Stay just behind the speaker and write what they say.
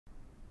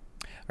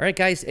All right,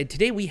 guys,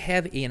 today we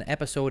have an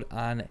episode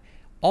on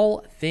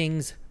all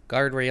things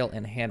guardrail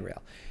and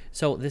handrail.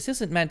 So this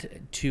isn't meant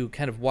to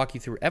kind of walk you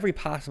through every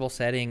possible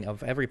setting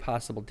of every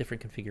possible different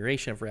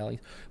configuration of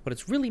railings. What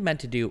it's really meant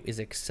to do is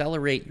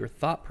accelerate your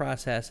thought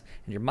process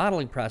and your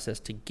modeling process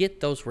to get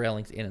those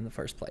railings in the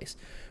first place.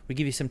 We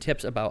give you some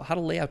tips about how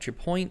to lay out your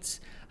points,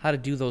 how to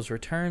do those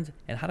returns,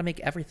 and how to make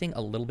everything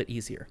a little bit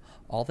easier.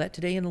 All that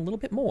today and a little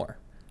bit more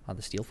on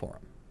the Steel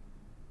Forum.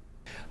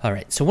 All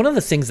right, so one of the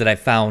things that I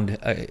found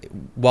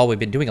while we've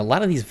been doing a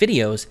lot of these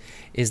videos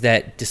is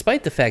that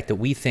despite the fact that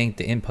we think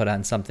the input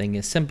on something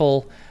is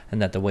simple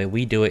and that the way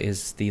we do it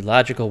is the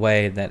logical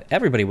way, that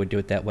everybody would do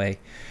it that way,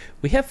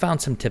 we have found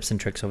some tips and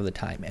tricks over the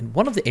time. And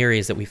one of the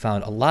areas that we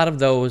found a lot of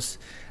those,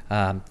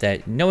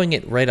 that knowing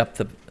it right off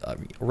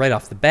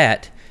the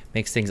bat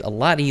makes things a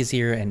lot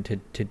easier, and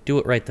to do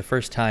it right the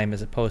first time,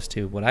 as opposed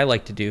to what I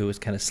like to do is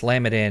kind of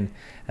slam it in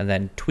and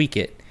then tweak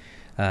it.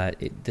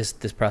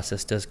 This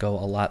process does go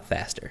a lot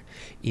faster,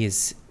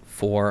 is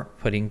for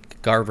putting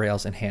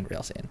guardrails and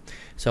handrails in.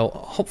 So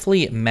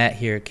hopefully Matt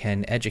here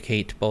can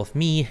educate both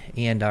me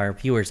and our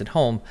viewers at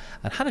home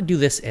on how to do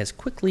this as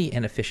quickly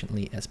and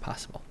efficiently as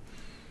possible.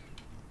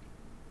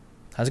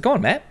 How's it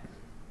going, Matt?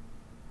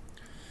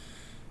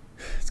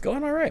 It's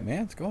going all right,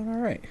 man. It's going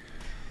all right.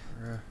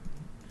 We're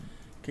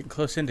getting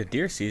close into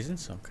deer season,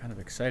 so I'm kind of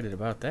excited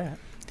about that.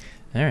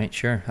 All right,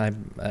 sure.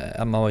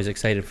 I'm always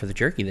excited for the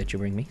jerky that you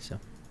bring me, so.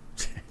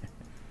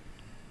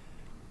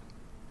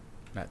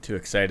 Not too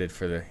excited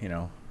for the,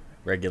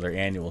 regular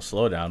annual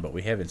slowdown, but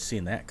we haven't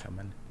seen that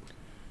coming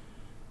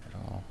at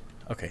all.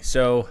 Okay,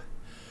 so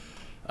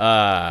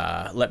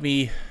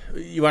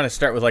you want to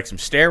start with like some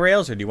stair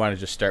rails, or do you want to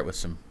just start with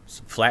some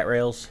flat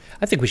rails?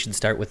 I think we should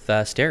start with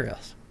stair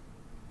rails.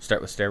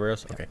 Start with stair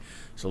rails? Okay.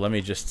 So let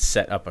me just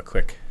set up a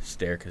quick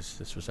stair, because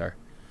this was our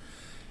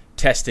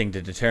testing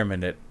to determine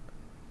that,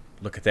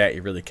 look at that,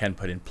 you really can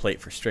put in plate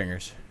for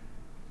stringers.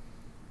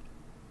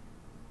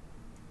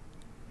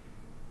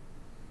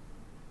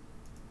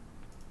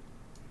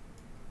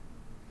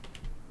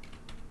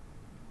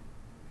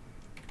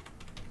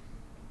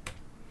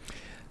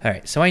 All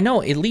right, so I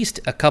know at least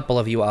a couple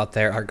of you out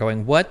there are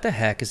going, what the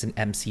heck is an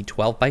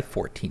MC12 by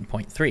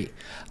 14.3?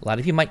 A lot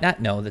of you might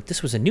not know that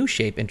this was a new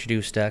shape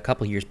introduced a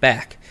couple years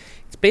back.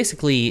 It's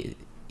basically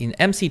an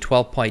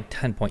MC12 by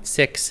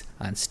 10.6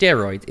 on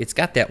steroids. It's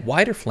got that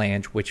wider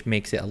flange, which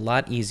makes it a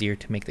lot easier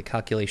to make the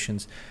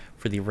calculations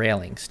for the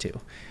railings too.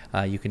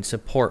 You can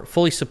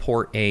fully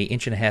support a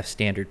 1.5"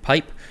 standard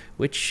pipe,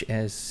 which,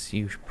 as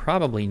you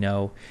probably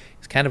know,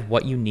 is kind of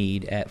what you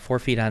need at 4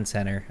 feet on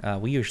center.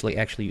 We usually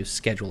actually use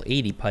Schedule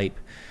 80 pipe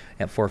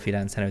at 4 feet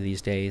on center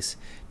these days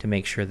to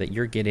make sure that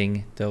you're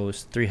getting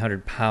those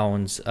 300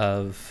 pounds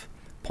of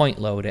point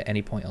load at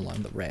any point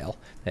along the rail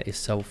that is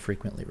so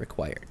frequently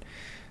required.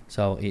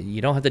 So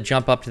you don't have to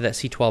jump up to that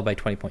C12 by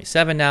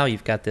 20.7 now.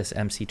 You've got this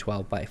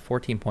MC12 by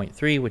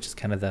 14.3, which is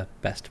kind of the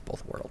best of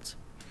both worlds.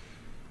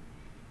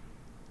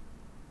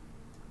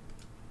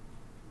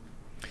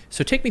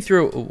 So take me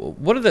through,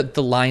 what are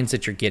the lines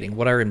that you're getting?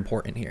 What are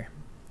important here?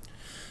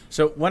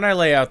 So when I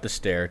lay out the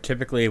stair,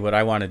 typically what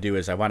I want to do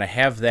is I want to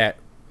have that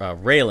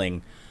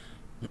railing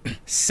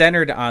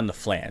centered on the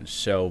flange.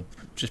 So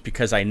just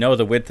because I know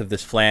the width of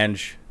this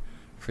flange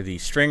for the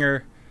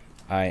stringer,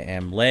 I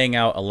am laying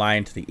out a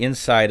line to the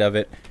inside of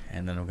it,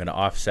 and then I'm going to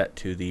offset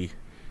to the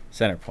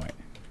center point.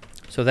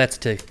 So that's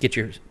to get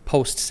your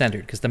post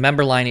centered, because the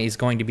member line is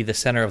going to be the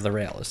center of the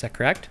rail. Is that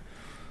correct?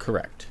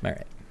 Correct. All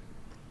right.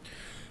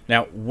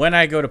 Now, when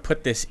I go to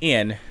put this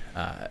in,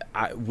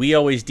 we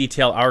always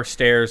detail our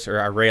stairs, or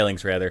our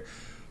railings rather,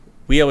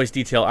 we always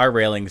detail our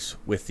railings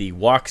with the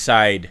walk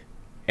side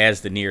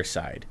as the near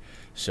side.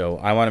 So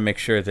I want to make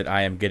sure that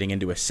I am getting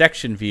into a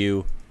section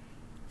view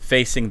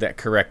facing that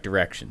correct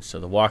direction. So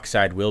the walk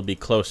side will be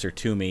closer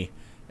to me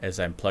as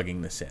I'm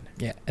plugging this in.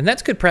 Yeah, and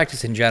that's good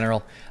practice in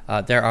general.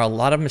 There are a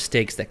lot of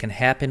mistakes that can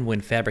happen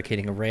when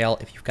fabricating a rail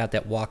if you've got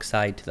that walk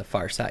side to the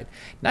far side.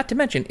 Not to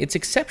mention, it's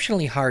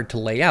exceptionally hard to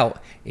lay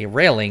out a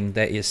railing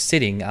that is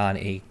sitting on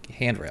a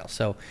handrail.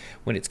 So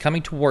when it's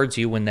coming towards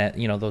you, when that,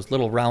 those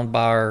little round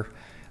bar,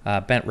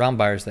 bent round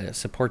bars that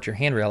support your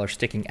handrail are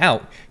sticking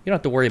out, you don't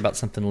have to worry about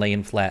something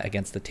laying flat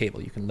against the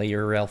table. You can lay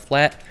your rail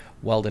flat,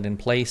 weld it in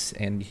place,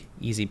 and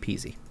easy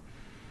peasy.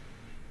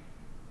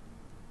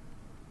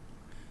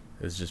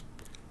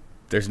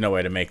 There's no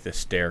way to make this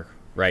stair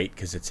right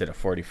because it's at a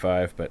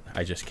 45, but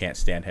I just can't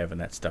stand having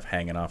that stuff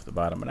hanging off the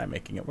bottom and I'm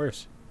making it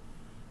worse.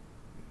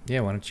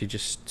 Yeah, why don't you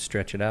just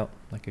stretch it out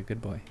like a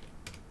good boy?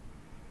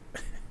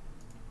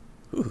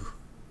 Ooh.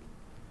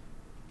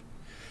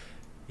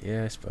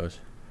 Yeah, I suppose.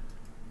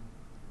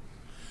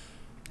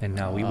 And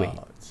now we wait.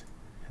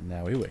 And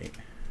now we wait.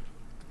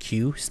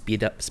 Cue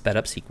sped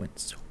up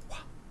sequence.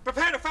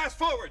 Prepare to fast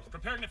forward!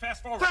 Preparing to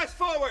fast forward. Fast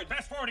forward!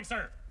 Fast forwarding,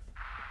 sir.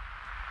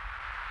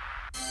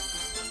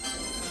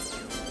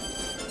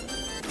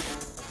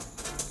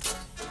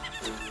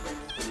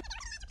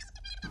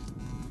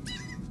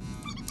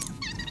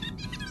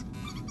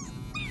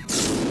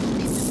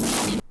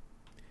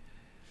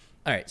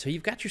 All right, so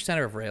you've got your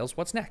center of rails.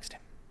 What's next?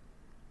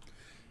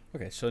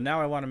 Okay, so now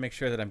I want to make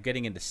sure that I'm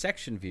getting into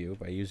section view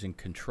by using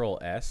Control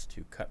S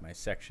to cut my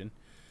section.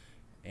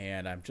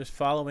 And I'm just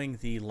following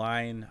the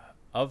line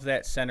of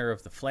that center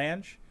of the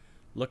flange,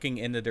 looking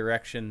in the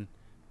direction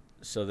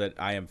so that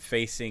I am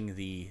facing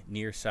the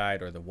near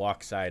side or the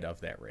walk side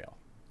of that rail.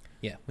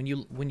 Yeah, when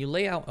you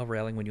lay out a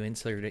railing, when you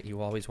insert it,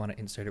 you always want to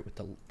insert it with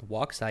the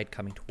walk side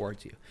coming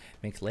towards you.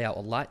 It makes layout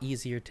a lot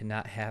easier to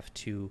not have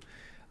to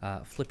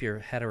flip your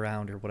head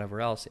around or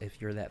whatever else if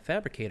you're that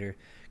fabricator,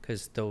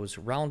 because those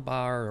round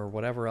bar or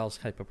whatever else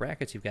type of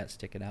brackets you've got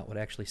sticking out would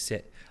actually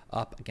sit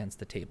up against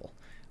the table.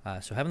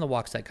 So having the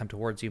walk side come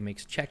towards you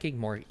makes checking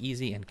more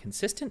easy and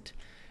consistent,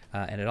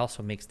 and it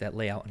also makes that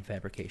layout and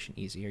fabrication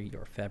easier.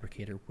 Your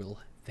fabricator will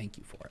thank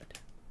you for it.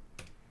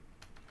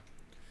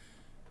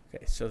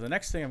 Okay, so the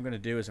next thing I'm going to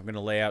do is I'm going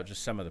to lay out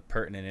just some of the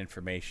pertinent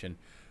information.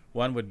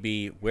 One would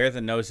be where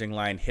the nosing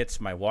line hits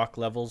my walk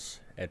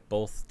levels at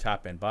both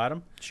top and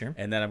bottom. Sure.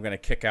 And then I'm going to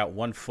kick out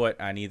 1 foot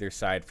on either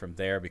side from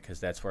there because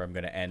that's where I'm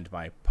going to end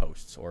my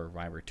posts or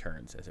my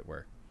returns, as it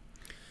were.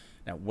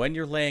 Now, when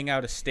you're laying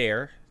out a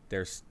stair,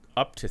 there's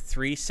up to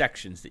 3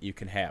 sections that you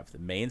can have. The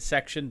main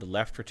section, the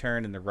left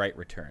return, and the right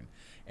return.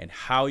 And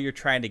how you're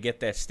trying to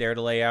get that stair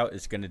to lay out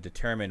is going to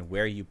determine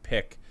where you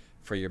pick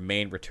for your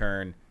main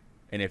return,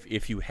 and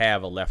if you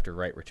have a left or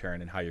right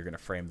return, and how you're going to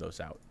frame those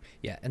out.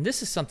 Yeah, and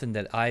this is something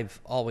that I've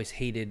always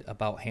hated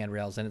about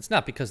handrails, and it's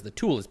not because the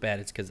tool is bad,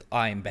 it's because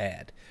I'm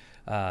bad.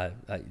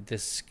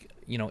 This,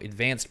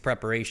 advanced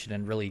preparation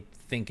and really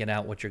thinking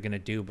out what you're going to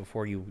do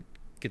before you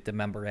get the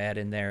member add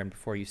in there and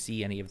before you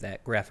see any of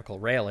that graphical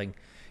railing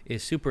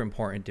is super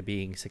important to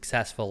being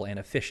successful and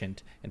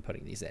efficient in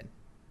putting these in.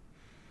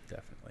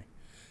 Definitely.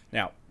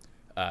 Now,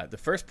 the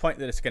first point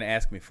that it's going to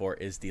ask me for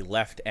is the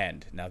left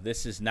end. Now,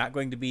 this is not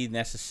going to be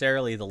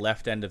necessarily the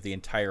left end of the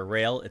entire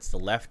rail. It's the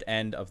left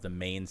end of the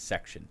main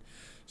section.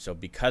 So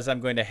because I'm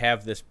going to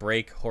have this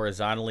break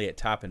horizontally at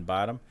top and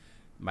bottom,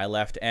 my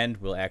left end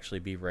will actually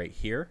be right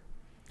here.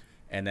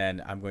 And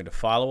then I'm going to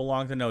follow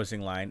along the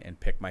nosing line and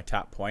pick my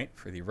top point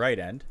for the right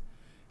end.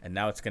 And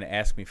now it's going to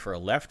ask me for a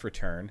left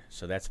return.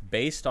 So that's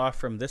based off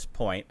from this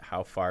point.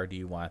 How far do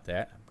you want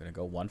that? I'm going to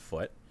go 1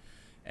 foot.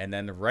 And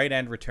then the right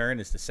end return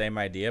is the same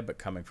idea, but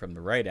coming from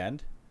the right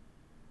end,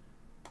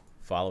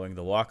 following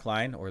the walk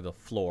line or the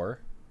floor,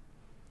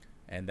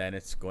 and then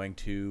it's going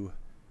to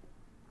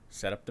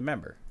set up the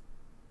member.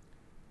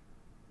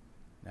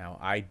 Now,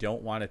 I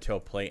don't want a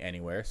toe plate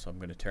anywhere, so I'm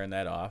going to turn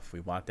that off.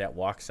 We want that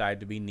walk side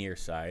to be near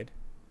side.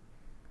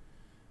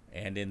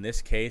 And in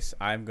this case,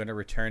 I'm going to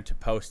return to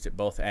post at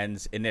both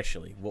ends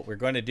initially. What we're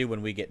going to do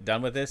when we get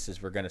done with this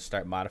is we're going to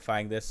start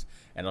modifying this,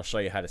 and I'll show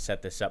you how to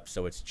set this up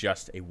so it's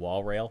just a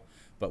wall rail,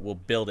 but we'll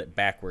build it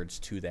backwards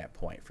to that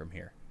point from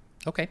here.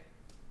 Okay.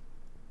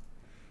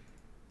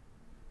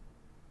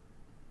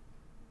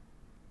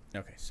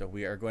 Okay, so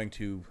we are going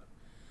to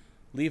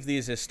leave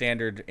these as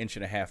standard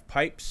 1.5"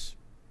 pipes,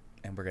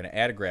 and we're going to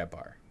add a grab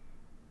bar.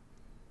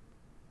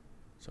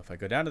 So if I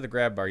go down to the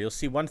grab bar, you'll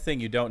see one thing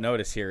you don't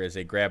notice here is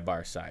a grab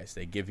bar size.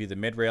 They give you the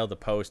mid rail, the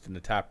post, and the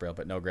top rail,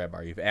 but no grab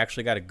bar. You've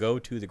actually got to go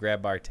to the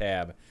grab bar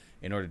tab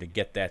in order to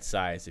get that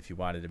size if you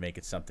wanted to make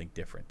it something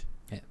different.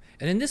 Yeah.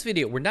 And in this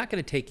video, we're not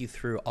going to take you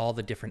through all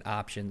the different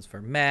options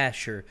for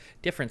mesh or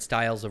different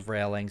styles of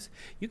railings.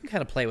 You can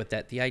kind of play with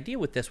that. The idea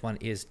with this one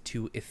is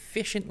to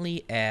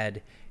efficiently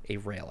add a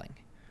railing.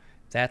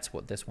 That's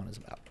what this one is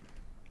about.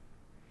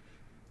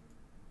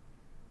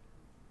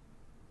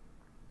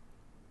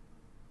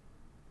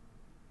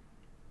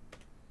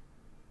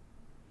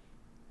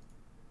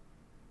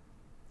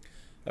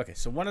 Okay,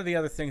 so one of the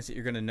other things that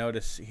you're going to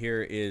notice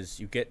here is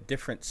you get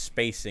different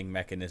spacing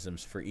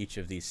mechanisms for each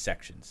of these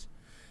sections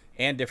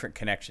and different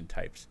connection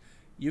types.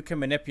 You can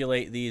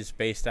manipulate these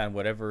based on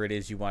whatever it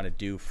is you want to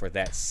do for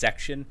that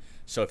section.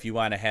 So if you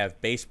want to have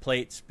base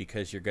plates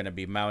because you're going to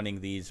be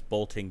mounting these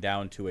bolting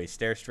down to a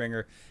stair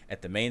stringer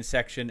at the main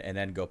section and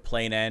then go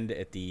plain end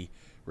at the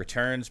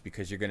returns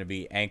because you're going to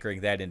be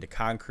anchoring that into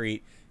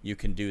concrete, you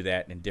can do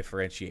that and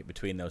differentiate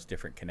between those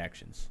different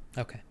connections.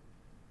 Okay.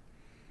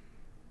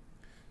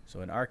 So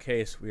in our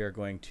case, we are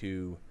going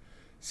to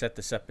set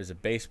this up as a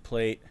base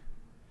plate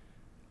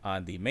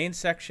on the main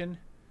section.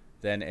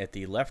 Then at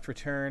the left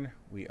return,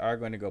 we are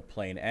going to go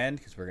plain end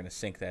because we're going to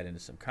sink that into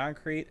some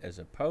concrete as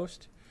a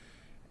post.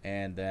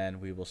 And then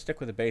we will stick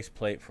with a base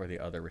plate for the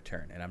other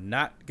return. And I'm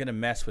not going to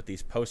mess with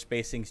these post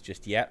spacings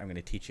just yet. I'm going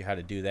to teach you how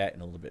to do that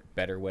in a little bit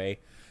better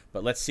way.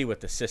 But let's see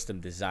what the system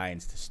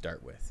designs to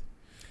start with.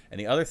 And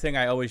the other thing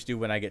I always do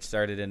when I get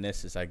started in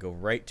this is I go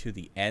right to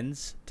the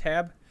ends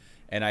tab.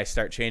 And I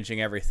start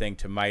changing everything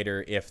to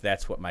miter if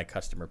that's what my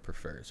customer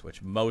prefers,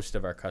 which most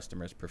of our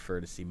customers prefer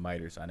to see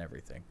miters on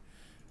everything.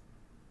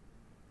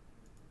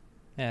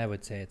 Yeah, I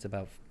would say it's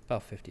about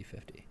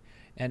 50-50.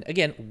 And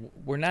again,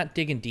 we're not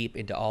digging deep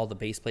into all the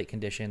base plate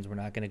conditions. We're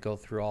not going to go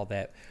through all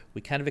that.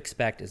 We kind of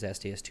expect as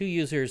SDS2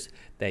 users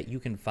that you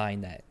can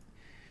find that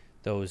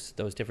those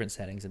different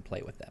settings and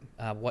play with them.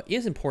 What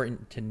is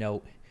important to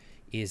note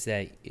is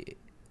that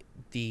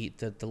the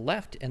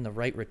left and the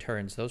right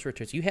returns, those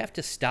returns, you have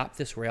to stop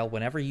this rail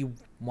whenever you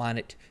want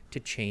it to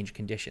change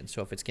conditions.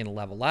 So if it's going to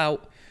level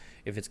out,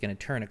 if it's going to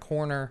turn a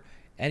corner,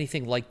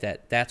 anything like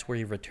that, that's where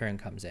your return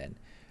comes in,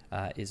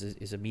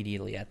 is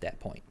immediately at that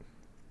point.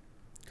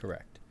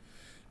 Correct.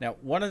 Now,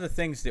 one of the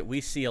things that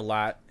we see a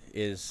lot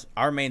is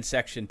our main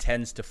section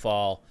tends to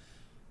fall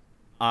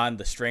on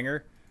the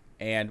stringer,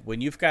 and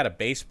when you've got a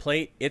base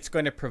plate, it's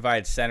going to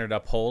provide centered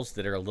up holes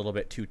that are a little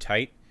bit too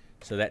tight,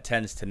 so that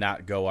tends to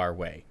not go our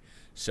way.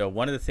 So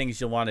one of the things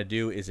you'll want to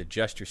do is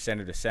adjust your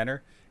center to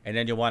center, and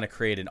then you'll want to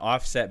create an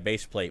offset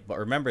base plate. But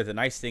remember, the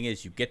nice thing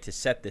is you get to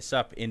set this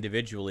up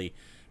individually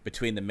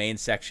between the main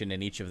section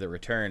and each of the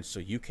returns, so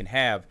you can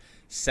have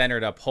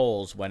centered up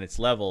holes when it's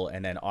level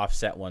and then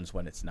offset ones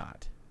when it's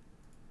not.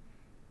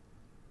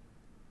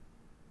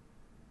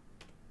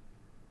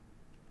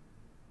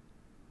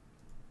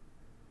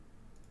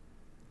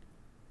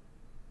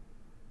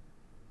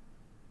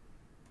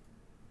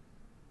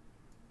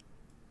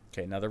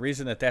 Okay, now the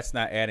reason that that's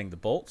not adding the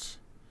bolts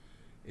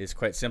is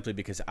quite simply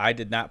because I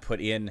did not put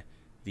in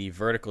the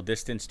vertical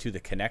distance to the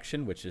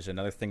connection, which is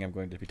another thing I'm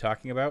going to be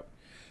talking about.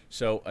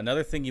 So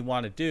another thing you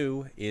want to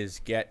do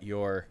is get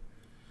your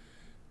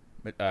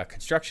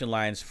construction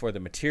lines for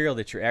the material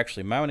that you're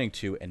actually mounting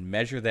to and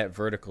measure that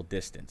vertical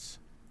distance.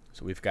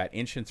 So we've got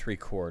 1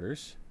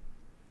 3/4.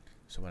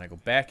 So when I go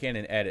back in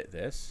and edit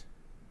this,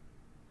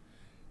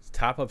 it's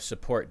top of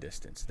support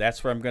distance.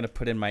 That's where I'm going to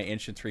put in my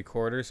 1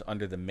 3/4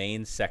 under the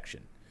main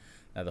section.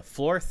 Now the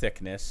floor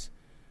thickness,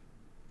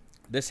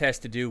 this has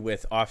to do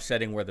with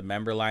offsetting where the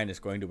member line is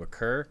going to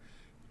occur.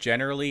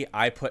 Generally,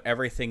 I put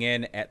everything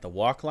in at the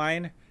walk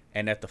line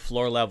and at the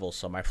floor level,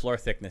 so my floor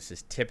thickness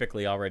is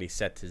typically already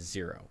set to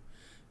 0.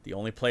 The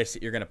only place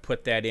that you're going to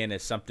put that in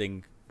as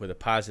something with a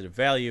positive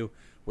value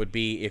would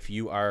be if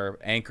you are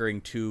anchoring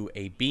to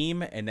a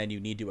beam and then you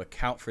need to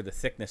account for the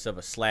thickness of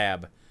a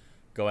slab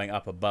going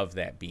up above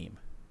that beam.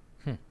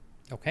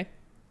 Okay.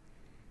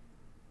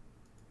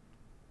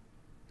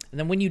 And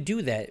then when you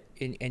do that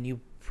and you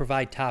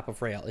provide top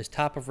of rail, is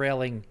top of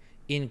railing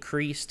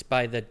increased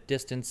by the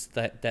distance,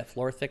 that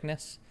floor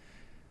thickness?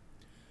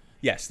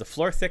 Yes, the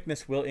floor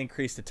thickness will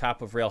increase the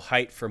top of rail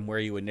height from where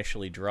you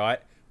initially draw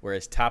it,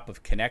 whereas top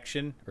of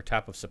connection or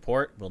top of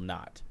support will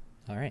not.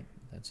 All right,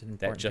 that's an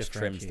important That just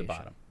trims the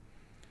bottom.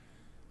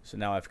 So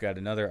now I've got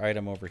another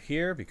item over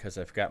here because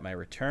I've got my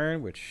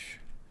return, which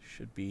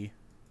should be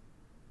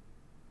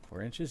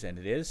 4 inches, and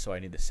it is, so I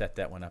need to set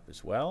that one up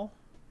as well.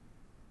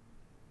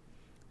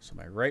 So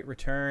my right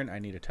return, I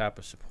need a top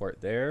of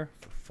support there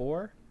for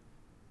 4.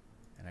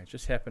 And I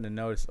just happen to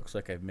notice, it looks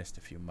like I've missed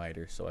a few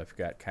miters, so I've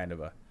got kind of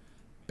a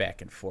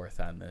back and forth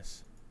on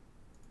this.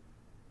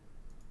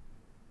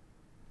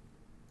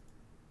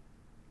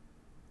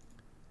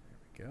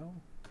 There we go.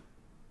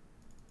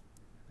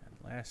 And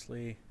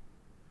lastly,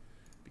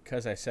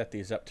 because I set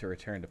these up to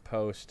return to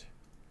post,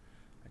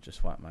 I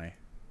just want my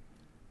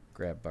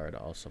grab bar to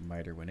also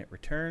miter when it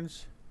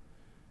returns.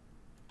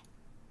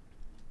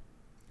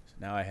 So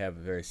now I have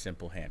a very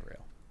simple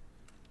handrail.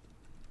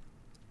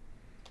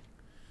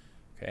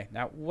 Okay,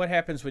 now what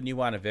happens when you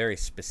want a very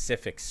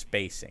specific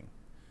spacing?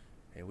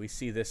 Okay, we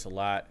see this a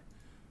lot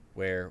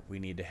where we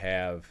need to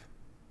have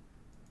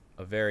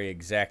a very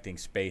exacting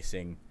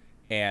spacing,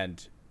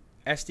 and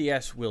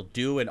SDS will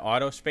do an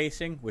auto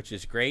spacing, which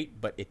is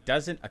great, but it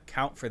doesn't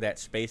account for that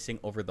spacing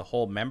over the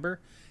whole member.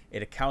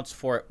 It accounts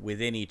for it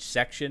within each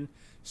section,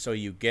 so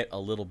you get a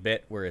little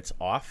bit where it's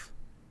off.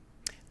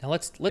 Now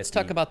let's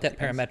talk about that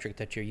parametric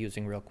that you're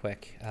using real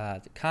quick.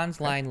 The cons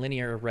line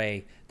linear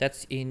array,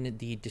 that's in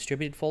the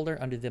distributed folder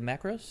under the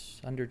macros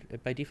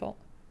by default?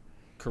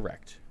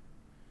 Correct.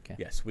 Okay.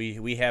 Yes,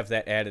 we have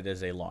that added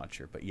as a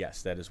launcher, but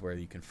yes, that is where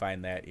you can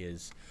find that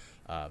is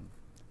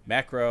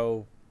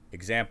macro,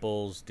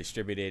 examples,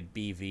 distributed,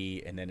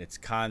 BV, and then it's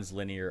cons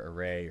linear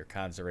array or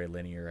cons array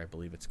linear, I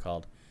believe it's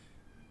called.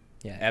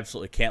 Yeah.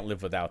 Absolutely can't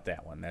live without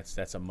that one.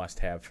 That's a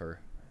must-have for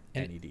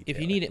any detail. If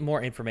you need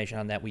more information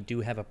on that, we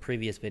do have a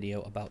previous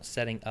video about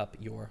setting up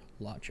your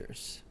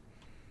launchers.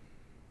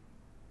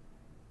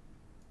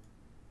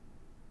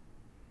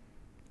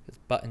 Because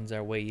buttons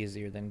are way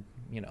easier than,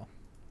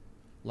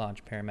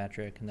 launch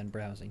parametric and then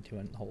browsing to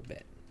a whole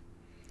bit.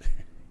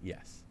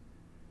 Yes.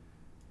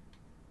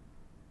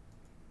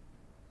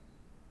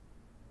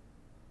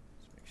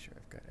 Let's make sure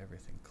I've got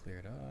everything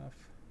cleared off.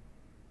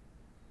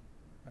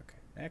 Okay,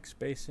 next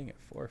spacing at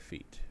 4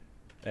 feet.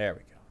 There we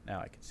go.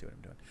 Now I can see what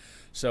I'm doing.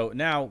 So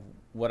now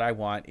what I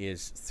want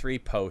is 3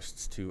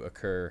 posts to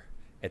occur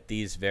at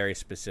these very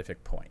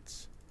specific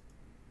points.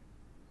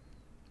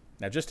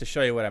 Now just to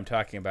show you what I'm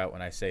talking about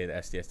when I say the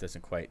SDS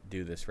doesn't quite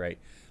do this right,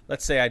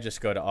 let's say I just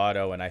go to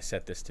auto and I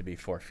set this to be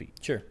 4 feet.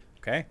 Sure.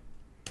 Okay?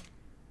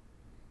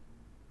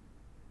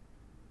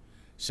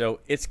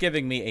 So it's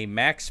giving me a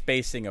max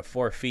spacing of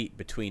 4 feet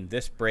between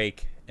this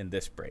break and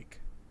this break.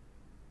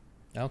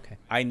 Okay.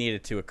 I need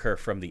it to occur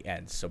from the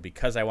ends. So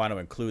because I want to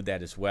include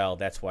that as well,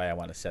 that's why I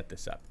want to set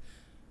this up.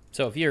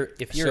 So if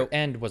your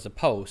end was a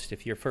post,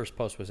 if your first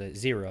post was at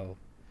 0,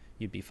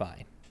 you'd be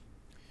fine.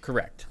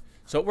 Correct.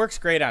 So it works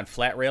great on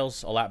flat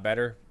rails, a lot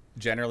better.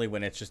 Generally,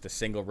 when it's just a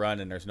single run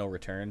and there's no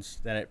returns,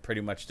 then it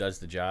pretty much does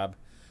the job.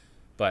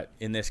 But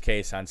in this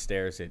case, on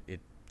stairs, it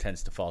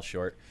tends to fall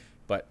short.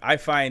 But I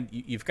find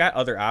you've got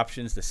other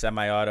options, the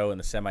semi-auto and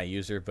the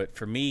semi-user. But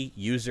for me,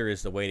 user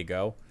is the way to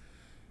go.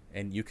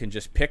 And you can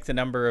just pick the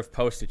number of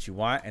posts that you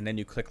want, and then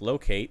you click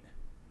locate.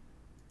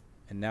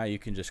 And now you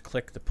can just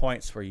click the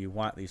points where you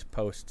want these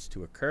posts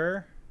to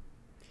occur.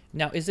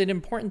 Now, is it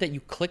important that you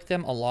click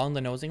them along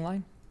the nosing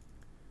line?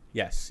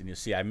 Yes, and you'll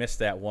see I missed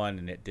that one,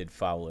 and it did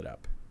foul it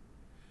up.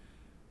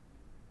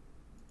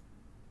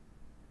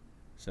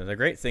 So the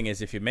great thing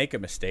is if you make a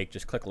mistake,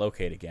 just click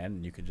locate again,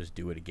 and you can just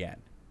do it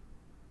again.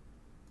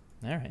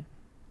 All right.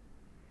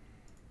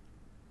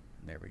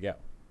 There we go.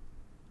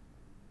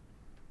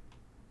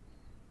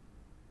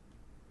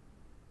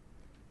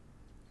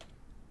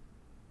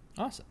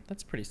 Awesome.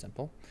 That's pretty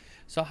simple.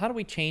 So how do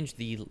we change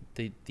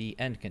the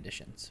end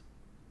conditions?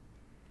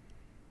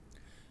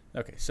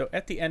 Okay, so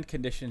at the end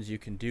conditions, you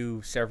can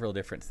do several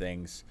different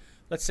things.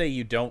 Let's say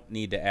you don't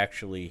need to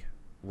actually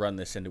run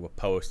this into a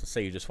post. Let's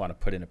say you just want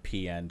to put in a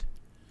p end.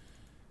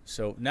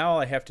 So now all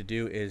I have to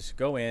do is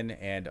go in,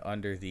 and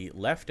under the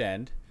left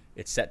end,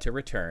 it's set to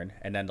return,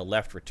 and then the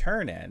left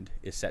return end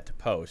is set to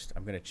post.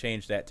 I'm going to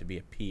change that to be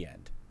a p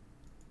end.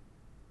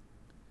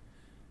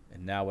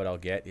 And now what I'll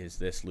get is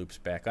this loops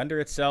back under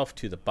itself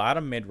to the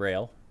bottom mid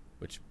rail,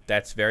 which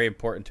that's very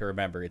important to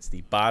remember. It's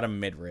the bottom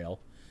mid rail.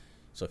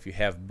 So if you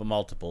have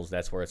multiples,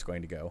 that's where it's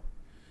going to go.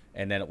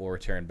 And then it will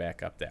return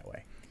back up that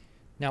way.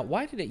 Now,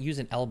 why did it use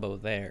an elbow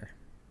there?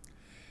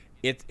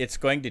 It's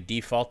going to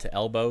default to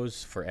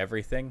elbows for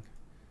everything.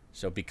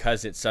 So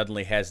because it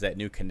suddenly has that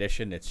new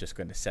condition, it's just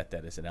going to set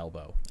that as an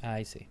elbow.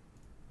 I see.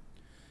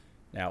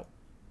 Now,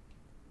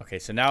 okay,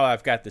 so now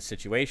I've got the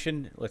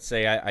situation. Let's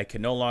say I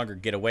can no longer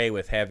get away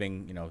with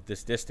having,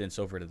 this distance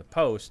over to the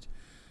post.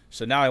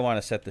 So now I want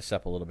to set this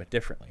up a little bit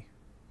differdifferently.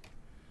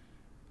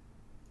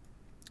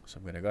 So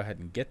I'm going to go ahead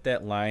and get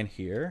that line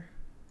here.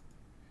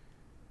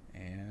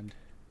 And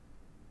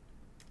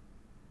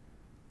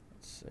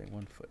let's say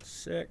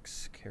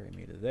 1'6", carry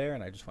me to there.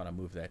 And I just want to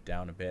move that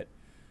down a bit.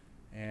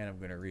 And I'm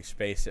going to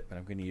respace it, but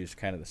I'm going to use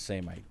kind of the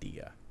same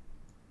idea.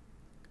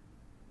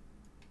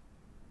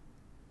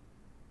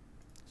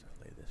 So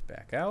lay this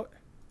back out.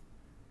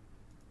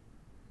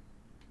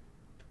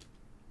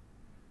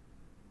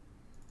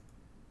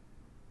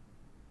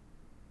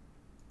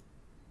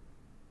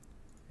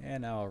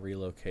 And now I'll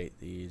relocate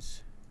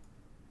these.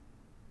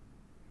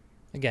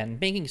 Again,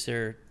 making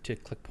sure to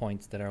click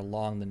points that are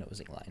along the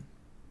nosing line.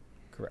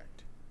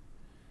 Correct.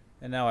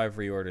 And now I've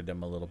reordered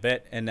them a little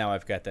bit, and now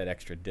I've got that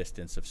extra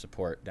distance of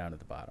support down at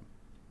the bottom.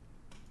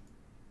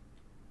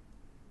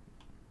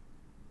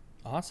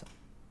 Awesome.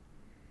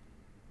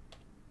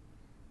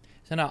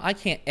 So now I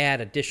can't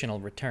add additional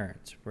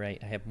returns, right?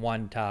 I have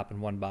one top and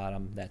one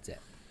bottom. That's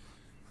it.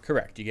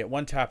 Correct. You get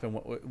one top and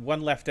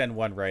one left end,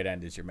 one right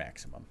end is your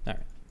maximum. All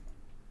right.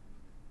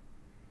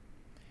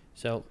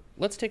 So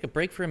let's take a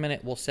break for a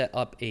minute. We'll set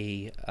up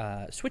a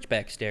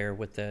switchback stair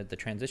with the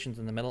transitions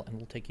in the middle, and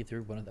we'll take you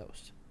through one of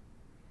those.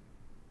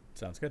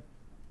 Sounds good.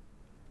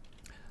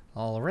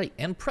 All right,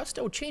 and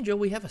presto changeo,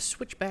 we have a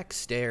switchback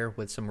stair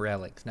with some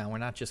railings. Now, we're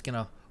not just going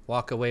to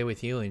walk away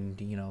with you and,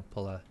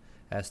 pull a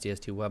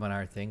SDS2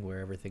 webinar thing where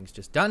everything's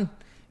just done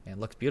and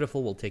looks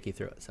beautiful. We'll take you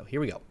through it. So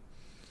here we go.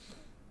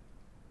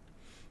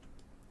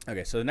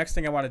 Okay, so the next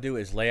thing I want to do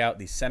is lay out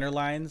the center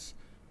lines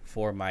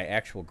for my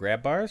actual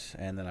grab bars,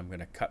 and then I'm going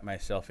to cut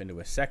myself into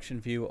a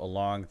section view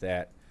along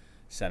that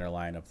center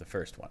line of the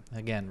first one.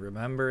 Again,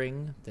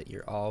 remembering that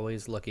you're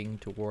always looking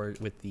toward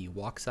with the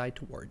walk side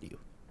toward you.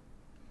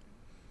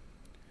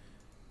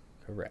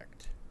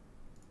 Correct.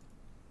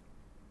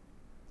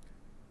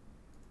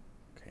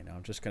 Okay, now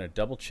I'm just going to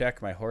double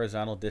check my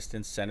horizontal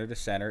distance center to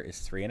center is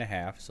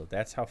 3.5, so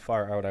that's how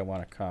far out I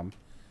want to come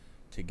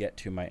to get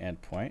to my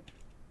endpoint.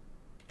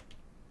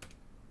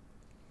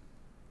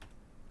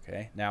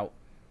 Okay, now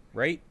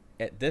right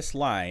at this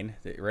line,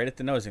 right at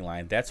the nosing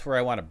line, that's where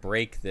I want to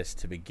break this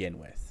to begin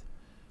with.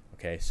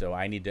 Okay, so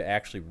I need to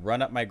actually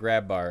run up my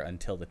grab bar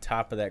until the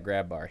top of that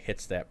grab bar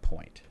hits that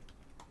point.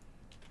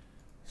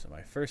 So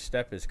my first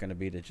step is going to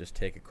be to just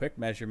take a quick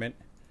measurement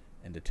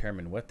and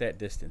determine what that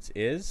distance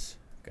is.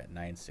 I've got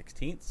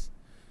 9/16.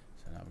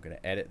 So now I'm going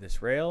to edit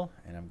this rail,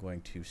 and I'm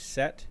going to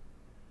set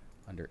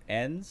under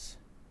ends,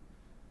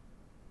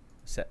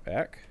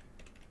 setback.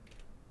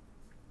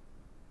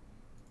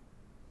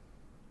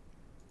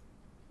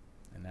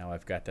 And now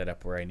I've got that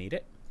up where I need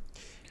it.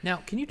 Now,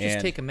 can you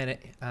just take a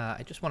minute?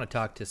 I just want to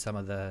talk to some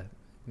of the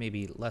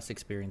maybe less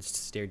experienced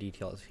stair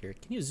details here.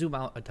 Can you zoom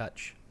out a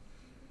touch?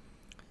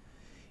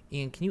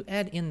 And can you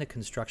add in the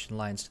construction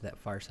lines to that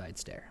far side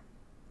stair?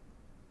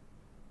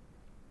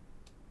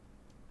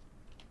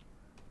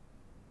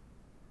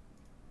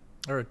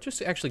 Or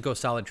just actually go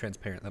solid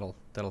transparent.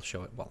 That'll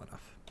show it well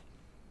enough.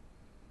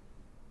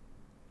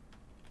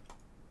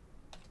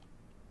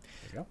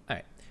 There you go. All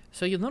right.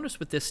 So you'll notice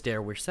with this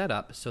stair, we're set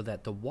up so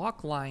that the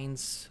walk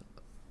lines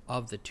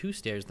of the two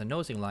stairs, the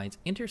nosing lines,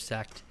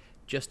 intersect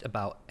just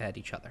about at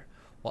each other.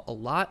 Well, a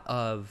lot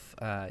of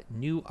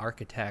new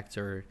architects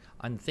or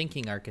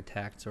unthinking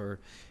architects or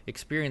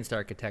experienced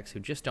architects who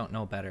just don't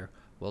know better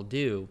will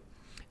do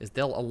is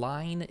they'll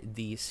align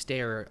the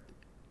stair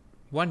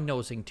one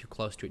nosing too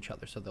close to each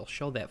other. So they'll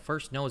show that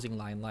first nosing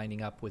line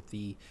lining up with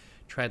the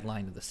tread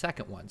line of the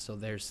second one. So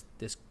there's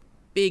this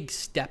big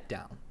step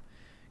down.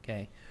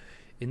 Okay.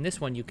 In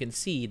this one, you can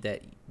see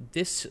that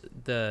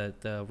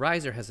the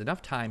riser has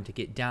enough time to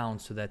get down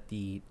so that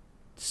the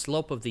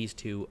slope of these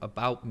two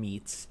about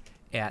meets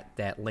at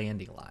that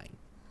landing line,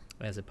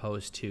 as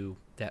opposed to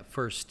that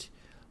first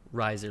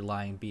riser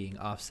line being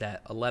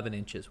offset 11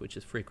 inches, which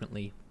is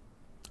frequently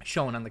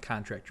shown on the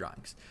contract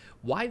drawings.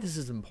 Why this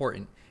is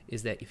important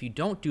is that if you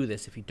don't do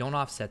this, if you don't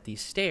offset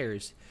these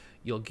stairs,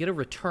 you'll get a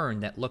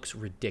return that looks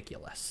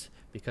ridiculous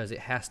because it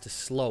has to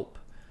slope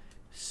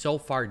so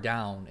far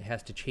down, it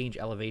has to change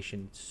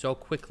elevation so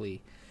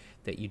quickly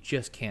that you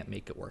just can't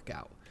make it work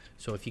out.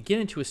 So if you get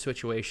into a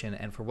situation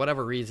and for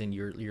whatever reason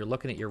you're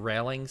looking at your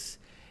railings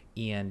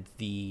and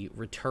the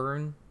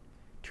return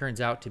turns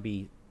out to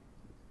be,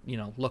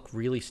 look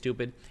really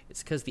stupid,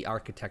 it's because the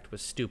architect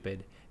was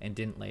stupid and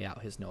didn't lay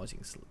out his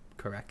nosings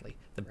correctly.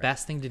 The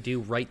best thing to do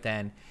right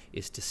then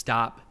is to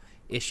stop,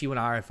 issue an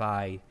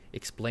RFI,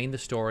 explain the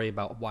story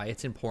about why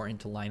it's important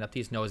to line up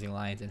these nosing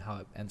lines and how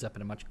it ends up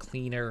in a much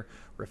cleaner,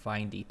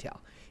 refined detail.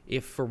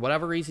 If for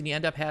whatever reason you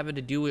end up having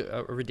to do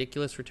a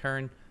ridiculous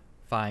return,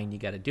 fine, you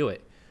got to do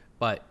it.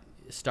 But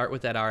start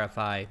with that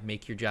RFI,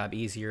 make your job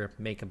easier,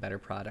 make a better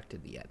product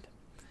in the end.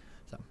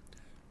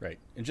 Right.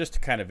 And just to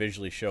kind of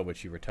visually show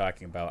what you were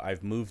talking about,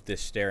 I've moved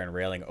this stair and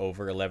railing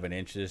over 11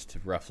 inches to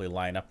roughly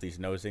line up these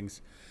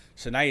nosings.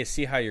 So now you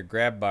see how your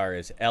grab bar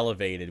is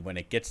elevated when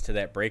it gets to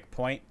that break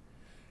point,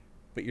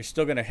 but you're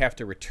still going to have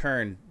to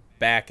return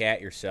back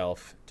at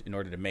yourself in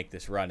order to make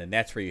this run. And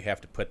that's where you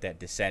have to put that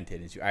descent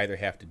in, is you either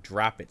have to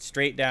drop it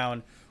straight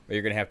down or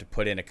you're going to have to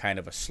put in a kind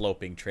of a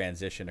sloping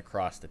transition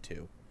across the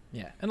two.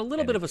 Yeah, and a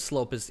little bit of a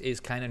slope is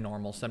kind of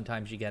normal.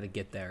 Sometimes you got to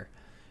get there.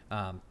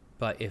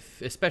 But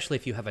especially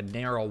if you have a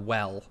narrow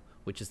well,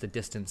 which is the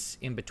distance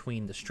in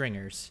between the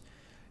stringers,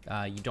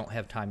 you don't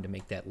have time to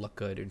make that look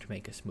good or to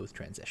make a smooth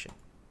transition.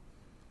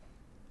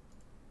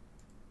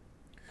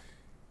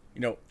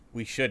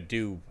 We should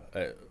do,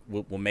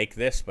 we'll make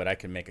this, but I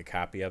can make a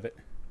copy of it.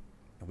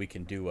 We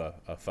can do a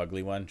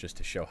fugly one just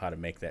to show how to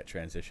make that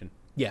transition.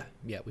 Yeah,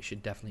 we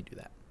should definitely do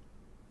that.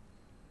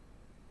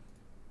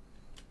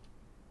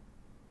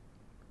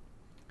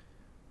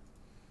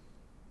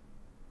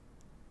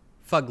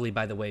 Fugly,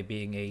 by the way,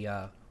 being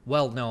a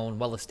well-known,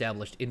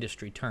 well-established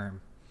industry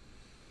term,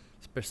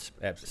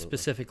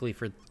 specifically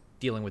for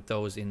dealing with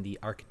those in the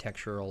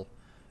architectural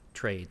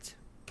trades.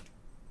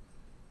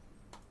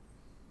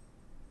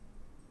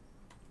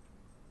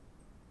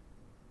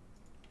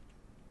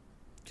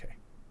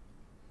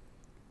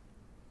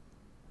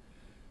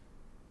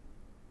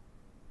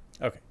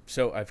 Okay,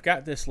 so I've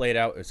got this laid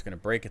out. It's going to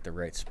break at the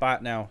right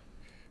spot now.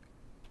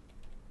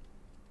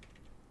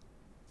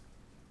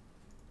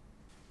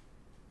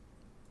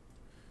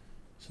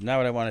 So now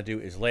what I want to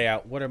do is lay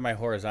out what are my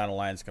horizontal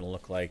lines going to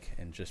look like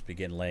and just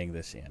begin laying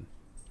this in.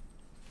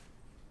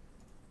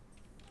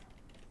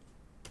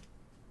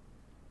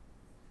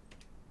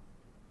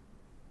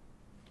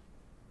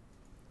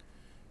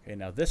 Okay,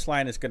 now this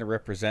line is going to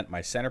represent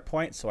my center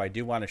point, so I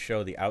do want to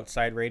show the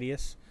outside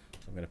radius.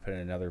 So I'm going to put in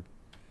another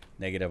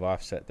negative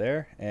offset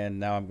there, and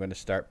now I'm going to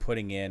start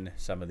putting in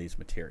some of these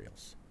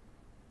materials.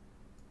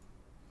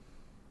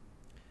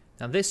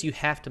 Now this you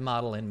have to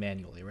model in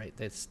manually, right?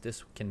 This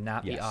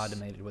cannot be Yes.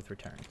 automated with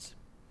returns.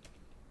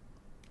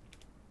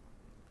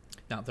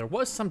 Now there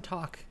was some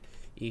talk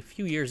a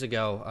few years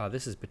ago,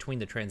 this is between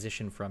the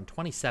transition from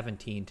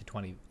 2017 to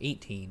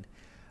 2018,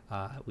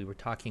 we were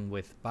talking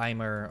with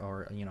Beimer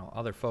or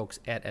other folks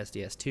at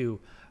SDS2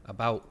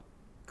 about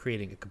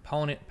creating a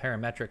component,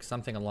 parametric,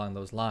 something along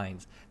those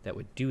lines that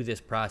would do this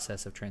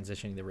process of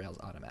transitioning the rails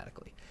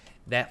automatically.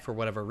 That, for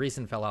whatever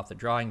reason, fell off the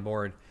drawing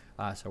board,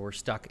 so we're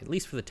stuck, at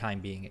least for the time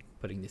being, at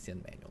putting this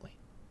in manually.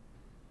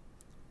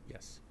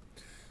 Yes.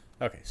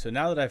 Okay, so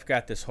now that I've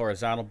got this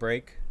horizontal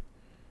break,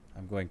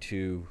 I'm going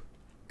to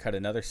cut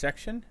another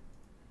section,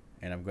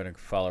 and I'm going to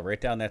follow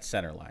right down that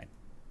center line.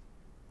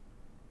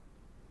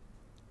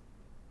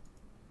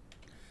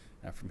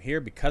 Now from here,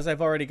 because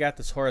I've already got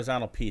this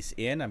horizontal piece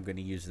in, I'm going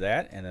to use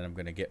that, and then I'm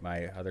going to get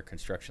my other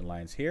construction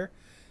lines here.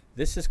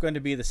 This is going to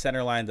be the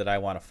center line that I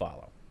want to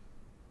follow.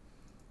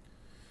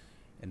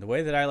 And the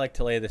way that I like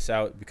to lay this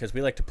out, because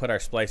we like to put our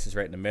splices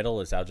right in the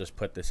middle, is I'll just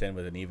put this in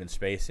with an even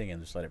spacing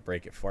and just let it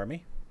break it for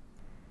me.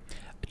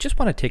 I just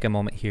want to take a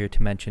moment here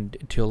to mention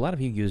to a lot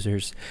of you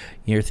users,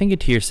 you're thinking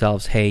to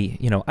yourselves, hey,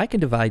 I can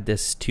divide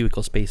this two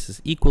equal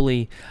spaces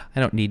equally. I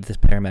don't need this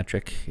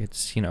parametric.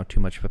 It's, too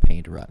much of a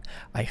pain to run.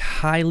 I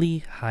highly,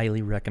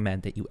 highly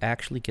recommend that you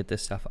actually get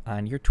this stuff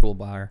on your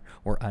toolbar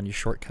or on your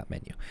shortcut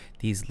menu.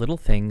 These little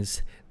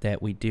things,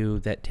 that we do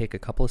that take a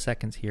couple of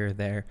seconds here or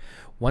there.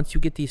 Once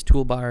you get these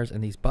toolbars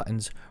and these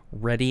buttons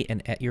ready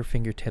and at your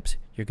fingertips,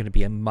 you're going to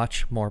be a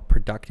much more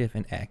productive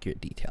and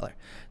accurate detailer.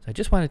 So I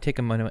just want to take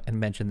a moment and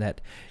mention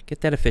that.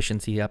 Get that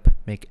efficiency up.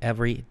 Make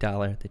every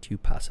dollar that you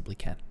possibly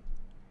can.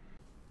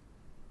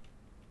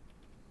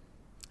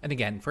 And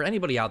again, for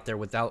anybody out there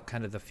without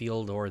kind of the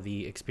field or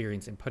the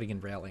experience in putting in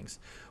railings,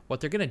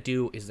 what they're going to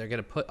do is they're going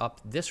to put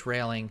up this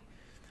railing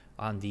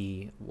on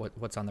the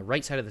what's on the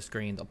right side of the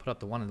screen. They'll put up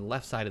the one on the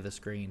left side of the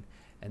screen,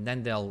 and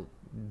then they'll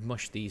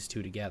mush these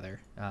two together.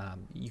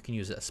 You can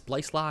use a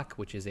splice lock,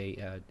 which is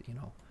a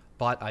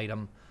bought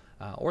item,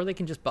 or they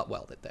can just butt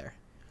weld it there.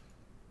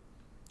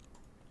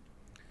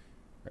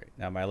 Right.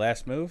 Now my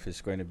last move is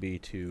going to be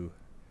to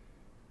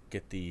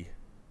get the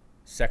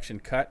section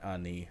cut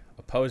on the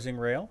opposing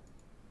rail.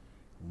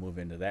 We'll move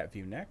into that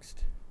view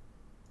next.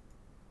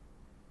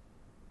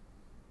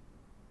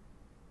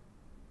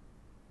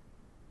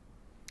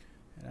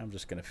 And I'm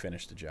just going to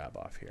finish the job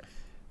off here.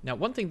 Now,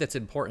 one thing that's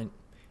important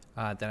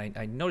that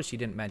I noticed you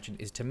didn't mention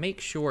is to make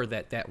sure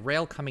that that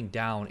rail coming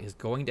down is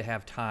going to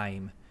have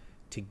time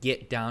to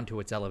get down to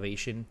its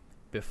elevation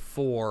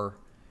before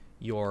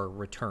your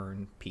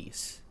return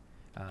piece.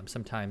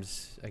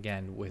 Sometimes,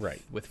 again,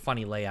 with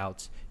funny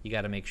layouts, you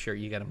got to make sure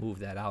you got to move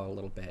that out a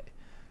little bit.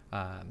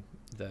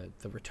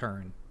 The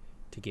return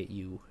to get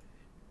you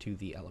to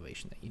the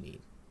elevation that you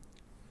need.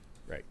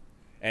 Right.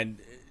 And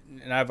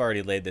I've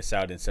already laid this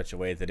out in such a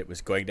way that it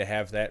was going to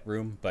have that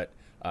room, but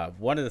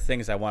one of the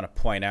things I want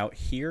to point out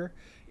here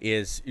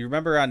is, you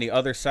remember on the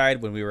other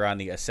side when we were on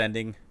the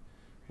ascending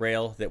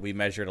rail that we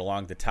measured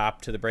along the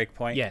top to the break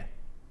point? Yeah.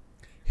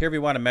 Here we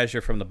want to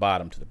measure from the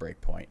bottom to the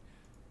break point.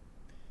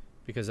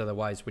 Because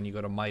otherwise, when you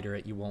go to miter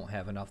it, you won't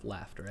have enough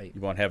left, right?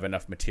 You won't have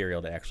enough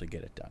material to actually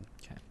get it done.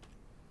 Okay.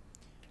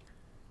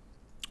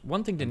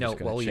 One thing to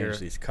note while you're... change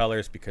these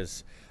colors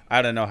because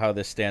I don't know how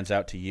this stands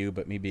out to you,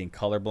 but me being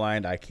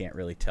colorblind, I can't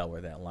really tell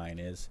where that line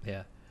is. Yeah.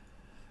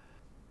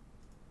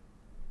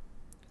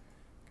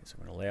 Okay, so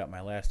I'm going to lay out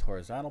my last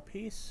horizontal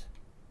piece.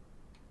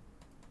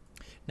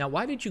 Now,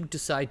 why did you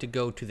decide to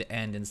go to the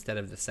end instead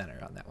of the center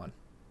on that one?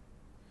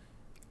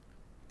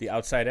 The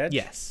outside edge?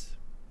 Yes.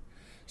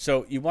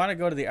 So you want to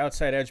go to the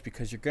outside edge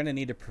because you're going to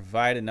need to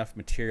provide enough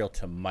material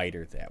to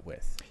miter that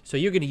with. So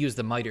you're going to use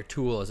the miter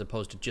tool as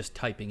opposed to just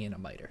typing in a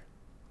miter.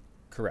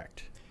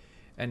 Correct.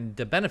 And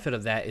the benefit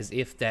of that is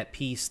if that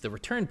piece, the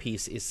return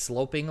piece, is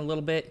sloping a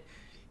little bit,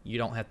 you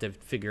don't have to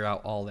figure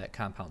out all that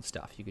compound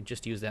stuff. You can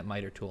just use that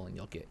miter tool and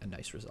you'll get a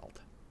nice result.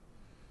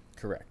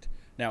 Correct.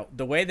 Now,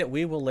 the way that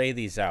we will lay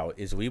these out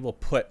is we will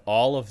put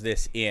all of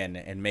this in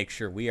and make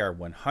sure we are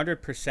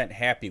 100%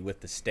 happy with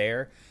the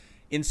stair,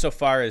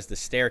 insofar as the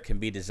stair can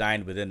be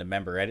designed within the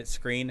member edit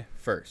screen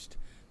first.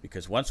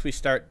 Because once we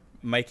start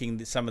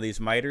making some of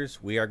these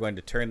miters, we are going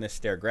to turn this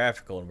stair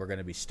graphical and we're going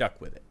to be stuck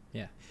with it.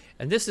 Yeah.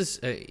 And this is,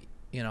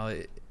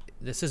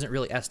 this isn't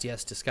really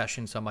SDS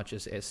discussion so much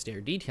as stair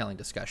detailing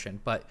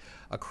discussion, but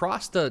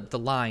across the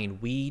line,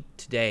 we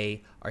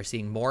today are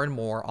seeing more and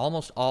more,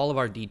 almost all of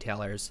our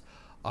detailers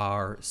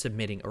are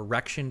submitting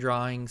erection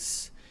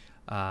drawings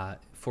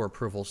for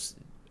approvals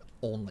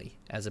only,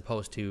 as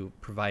opposed to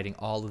providing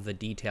all of the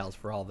details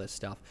for all this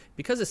stuff.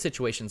 Because of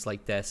situations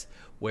like this,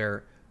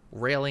 where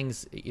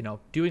railings,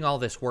 doing all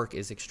this work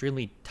is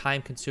extremely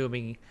time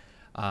consuming,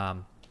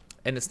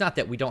 and it's not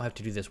that we don't have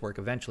to do this work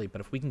eventually,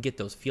 but if we can get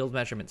those field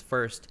measurements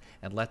first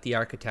and let the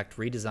architect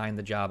redesign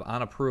the job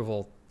on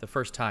approval the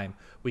first time,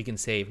 we can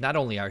save not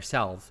only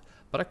ourselves,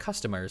 but our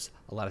customers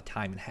a lot of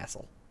time and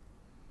hassle.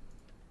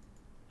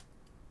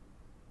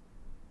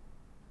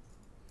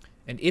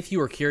 And if you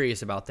are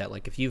curious about that,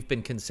 like if you've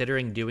been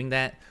considering doing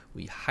that,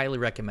 we highly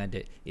recommend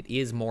it. It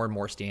is more and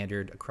more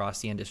standard across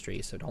the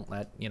industry, so don't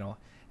let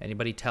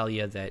anybody tell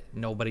you that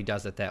nobody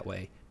does it that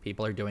way.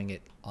 People are doing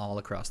it all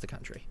across the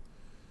country.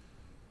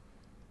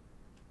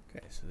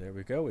 Okay, so there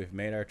we go. We've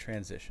made our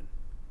transition.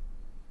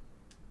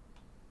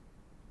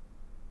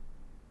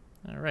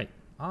 All right,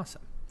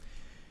 awesome.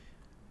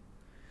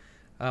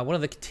 One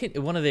of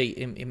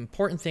the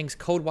important things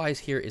code-wise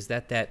here is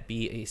that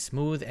be a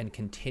smooth and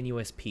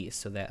continuous piece,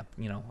 so that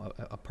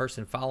a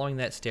person following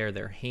that stair,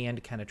 their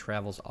hand kind of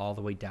travels all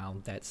the way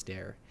down that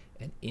stair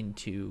and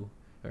into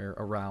or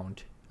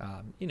around.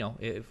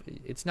 If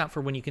it's not for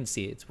when you can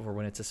see, it's for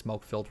when it's a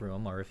smoke-filled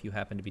room, or if you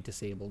happen to be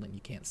disabled and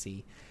you can't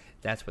see.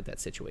 That's what that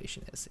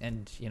situation is.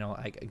 And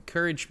I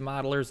encourage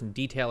modelers and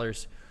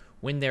detailers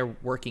when they're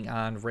working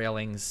on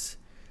railings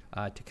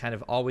to kind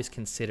of always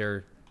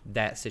consider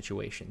that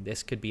situation.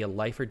 This could be a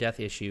life or death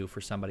issue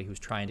for somebody who's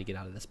trying to get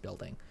out of this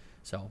building.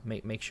 So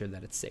make sure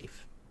that it's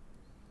safe.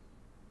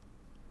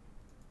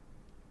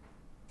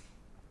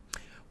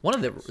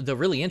 One of the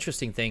really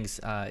interesting things,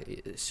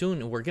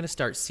 soon we're going to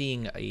start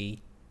seeing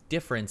a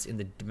difference in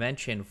the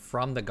dimension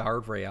from the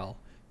guardrail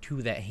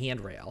to that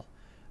handrail.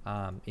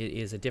 It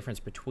is a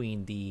difference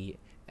between the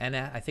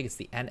I think it's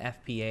the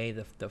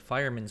NFPA, the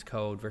Fireman's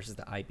Code, versus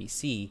the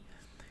IBC.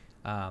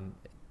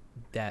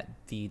 That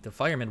the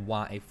firemen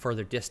want a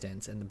further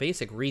distance, and the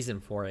basic reason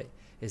for it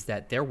is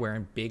that they're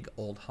wearing big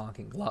old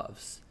honking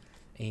gloves,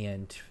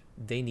 and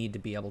they need to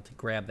be able to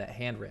grab that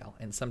handrail.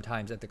 And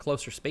sometimes at the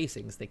closer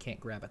spacings, they can't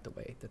grab it the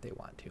way that they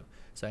want to.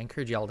 So I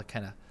encourage y'all to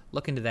kind of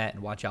look into that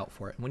and watch out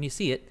for it. And when you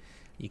see it,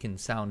 you can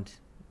sound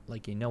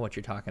like you know what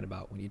you're talking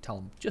about when you tell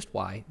them just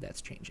why that's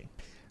changing.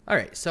 All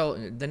right, so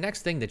the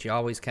next thing that you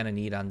always kind of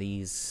need on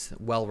these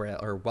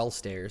well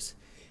stairs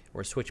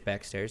or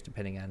switchback stairs,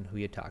 depending on who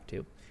you talk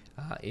to,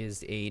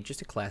 is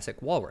just a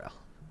classic wall rail.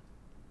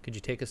 Could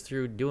you take us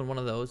through doing one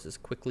of those as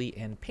quickly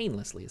and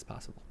painlessly as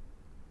possible?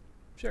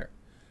 Sure.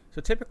 So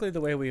typically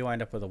the way we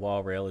wind up with a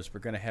wall rail is we're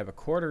going to have a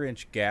 1/4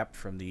 inch gap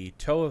from the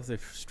toe of the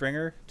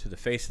stringer to the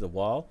face of the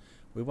wall.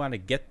 We want to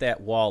get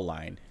that wall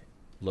line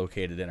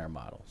located in our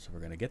model. So we're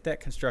going to get that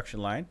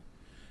construction line,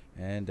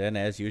 and then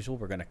as usual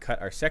we're going to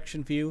cut our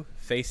section view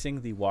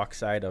facing the walk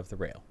side of the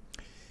rail.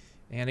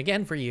 And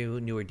again, for you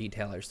newer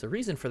detailers, the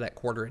reason for that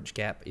 1/4 inch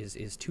gap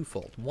is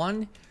twofold.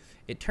 One,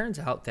 it turns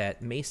out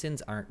that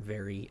masons aren't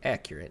very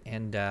accurate,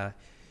 and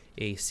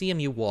a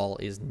CMU wall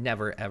is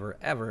never, ever,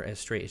 ever as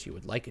straight as you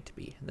would like it to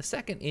be. And the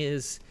second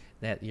is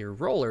that your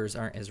rollers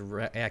aren't as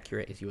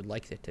accurate as you would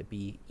like it to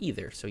be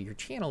either. So your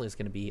channel is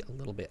going to be a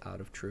little bit out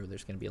of true.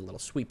 There's going to be a little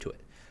sweep to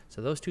it.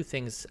 So those two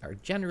things are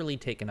generally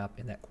taken up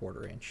in that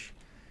 1/4 inch.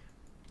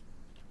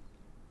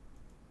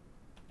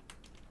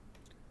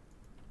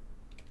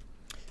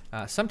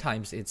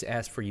 Sometimes it's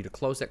asked for you to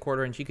close that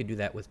 1/4 inch. You could do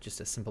that with just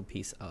a simple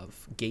piece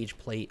of gauge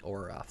plate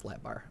or a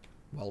flat bar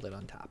welded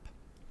on top.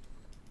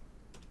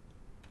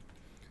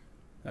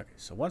 Okay,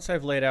 so once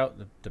I've laid out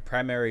the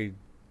primary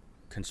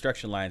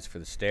construction lines for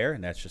the stair,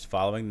 and that's just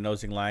following the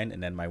nosing line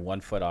and then my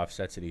 1 foot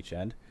offsets at each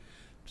end,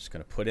 I'm just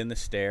going to put in the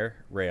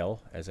stair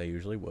rail as I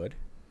usually would.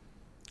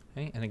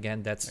 Okay, and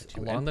again, that's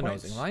along the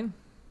nosing line.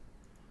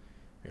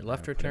 Your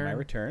left return, my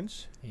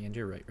returns, and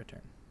your right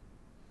return.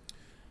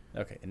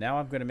 Okay, and now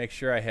I'm going to make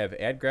sure I have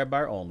add grab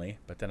bar only,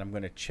 but then I'm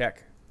going to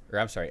check, or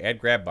I'm sorry, add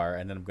grab bar,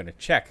 and then I'm going to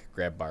check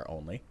grab bar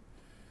only.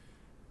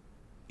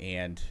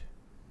 And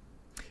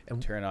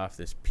turn off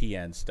this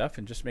PN stuff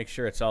and just make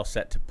sure it's all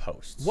set to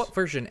posts. What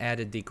version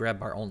added the grab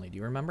bar only? Do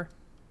you remember?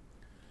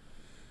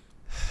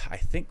 I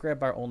think grab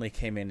bar only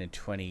came in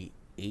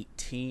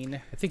 2018.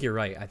 I think you're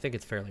right. I think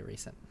it's fairly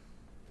recent.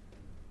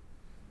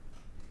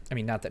 I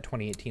mean, not that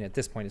 2018 at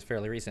this point is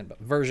fairly recent, but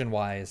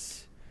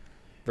version-wise,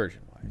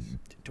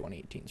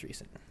 2018 is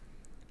recent.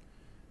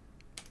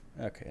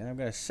 Okay, and I'm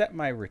going to set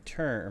my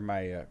return, or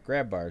my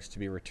grab bars to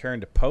be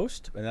return to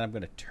post, and then I'm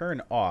going to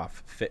turn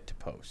off fit to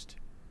post.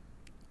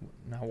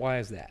 Now, why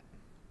is that?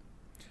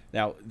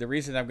 Now, the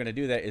reason I'm going to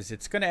do that is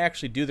it's going to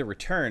actually do the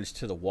returns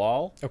to the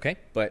wall. Okay.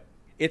 But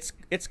it's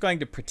going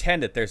to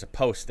pretend that there's a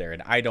post there,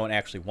 and I don't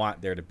actually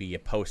want there to be a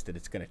post that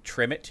it's going to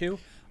trim it to.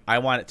 I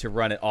want it to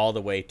run it all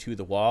the way to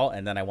the wall,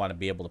 and then I want to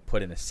be able to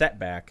put in a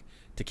setback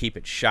to keep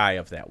it shy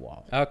of that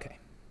wall. Okay.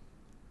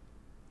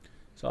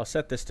 So I'll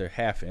set this to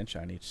 1/2 inch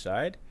on each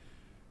side.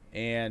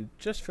 And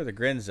just for the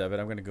grins of it,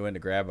 I'm going to go into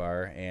grab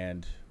bar,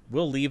 and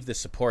we'll leave the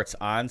supports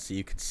on so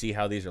you can see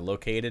how these are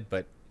located,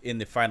 but in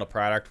the final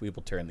product, we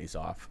will turn these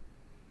off.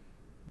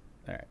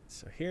 All right,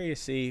 so here you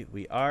see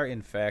we are,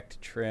 in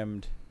fact,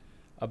 trimmed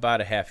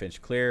about a 1/2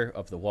 inch clear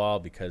of the wall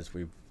because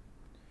we've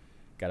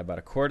got about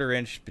a 1/4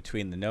 inch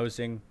between the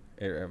nosing,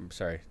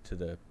 to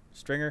the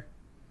stringer,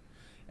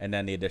 and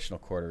then the additional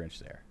 1/4 inch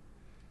there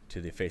to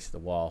the face of the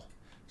wall.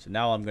 So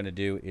now all I'm going to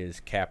do is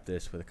cap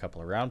this with a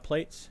couple of round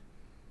plates.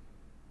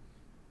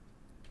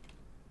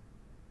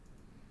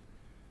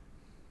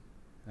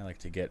 I like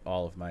to get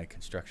all of my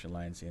construction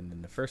lines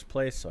in the first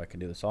place so I can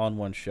do this all in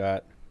one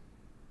shot.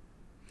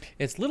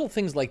 It's little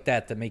things like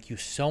that that make you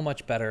so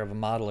much better of a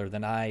modeler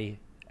than I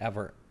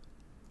ever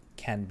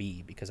can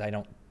be, because I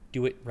don't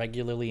do it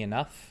regularly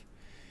enough.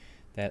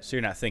 So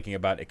you're not thinking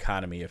about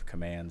economy of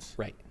commands.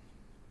 Right.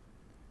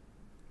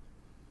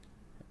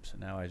 So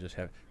now I just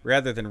have,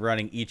 rather than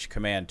running each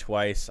command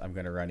twice, I'm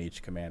going to run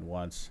each command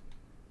once.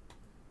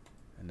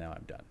 And now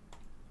I'm done.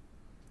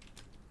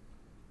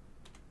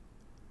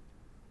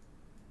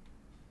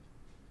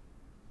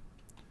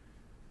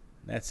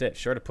 And that's it.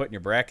 Short of putting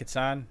your brackets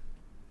on,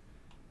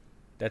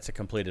 that's a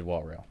completed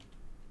wall rail.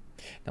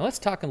 Now let's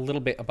talk a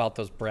little bit about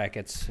those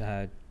brackets,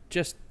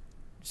 just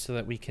so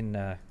that we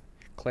can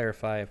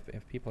clarify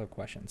if people have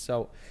questions.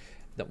 So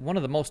one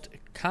of the most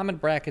common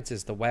brackets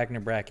is the Wagner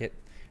bracket.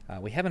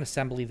 We have an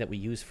assembly that we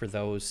use for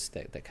those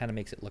that kind of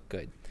makes it look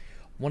good.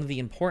 One of the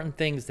important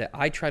things that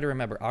I try to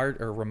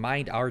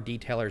remind our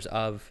detailers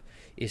of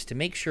is to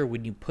make sure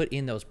when you put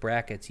in those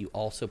brackets, you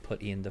also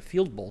put in the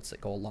field bolts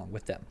that go along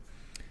with them.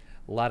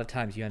 A lot of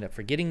times you end up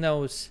forgetting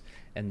those,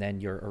 and then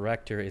your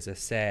erector is a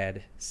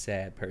sad,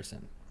 sad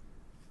person.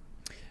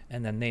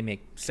 And then they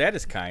make... Sad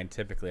is kind.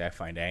 Typically, I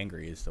find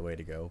angry is the way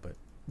to go, but...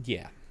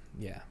 Yeah.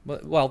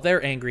 Well,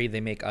 they're angry. They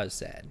make us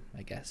sad,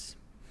 I guess.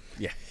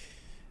 Yeah.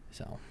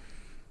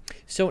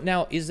 So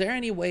now, is there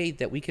any way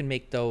that we can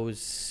make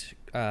those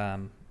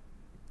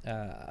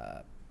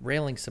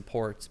railing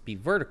supports be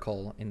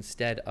vertical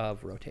instead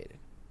of rotated?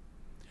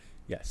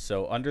 Yes,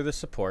 so under the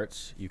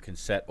supports, you can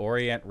set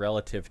orient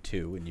relative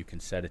to, and you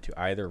can set it to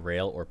either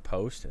rail or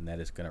post, and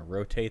that is going to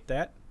rotate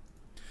that.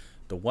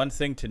 The one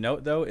thing to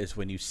note, though, is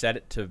when you set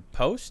it to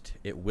post,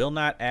 it will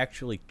not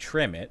actually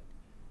trim it.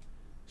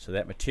 So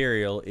that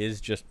material is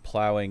just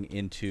plowing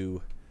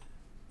into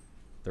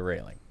the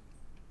railing.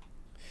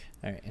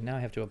 All right, and now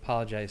I have to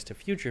apologize to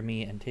future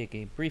me and take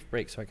a brief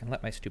break so I can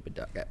let my stupid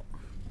dog out.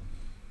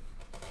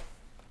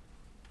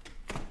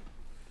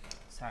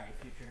 Sorry,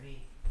 future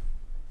me.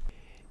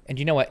 And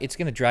you know what? It's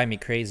going to drive me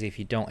crazy if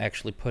you don't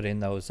actually put in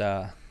those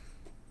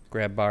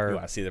grab bar. You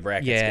want to see the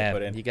brackets get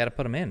put in? You got to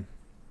put them in.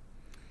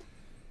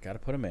 Got to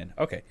put them in.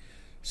 Okay.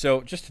 So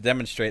just to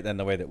demonstrate then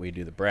the way that we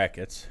do the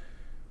brackets,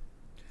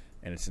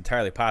 and it's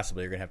entirely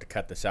possible you're going to have to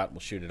cut this out and we'll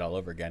shoot it all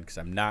over again because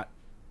I'm not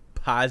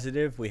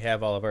positive we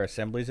have all of our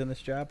assemblies in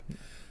this job.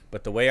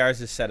 But the way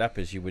ours is set up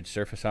is you would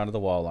surface onto the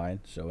wall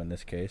line. So in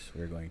this case,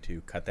 we're going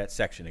to cut that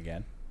section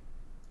again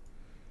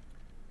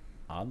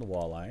on the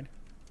wall line.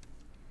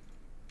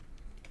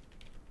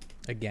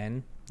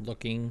 Again,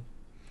 looking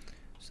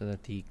so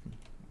that the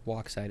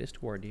walk side is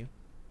toward you.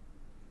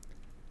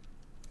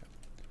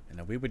 And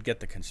then we would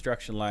get the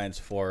construction lines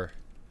for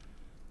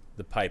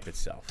the pipe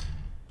itself.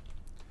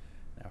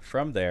 Now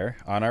from there,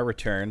 on our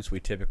returns,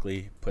 we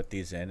typically put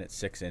these in at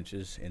 6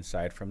 inches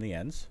inside from the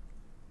ends.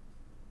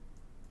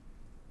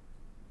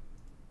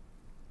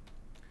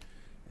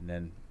 And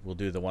then we'll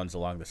do the ones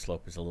along the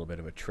slope as a little bit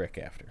of a trick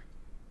after.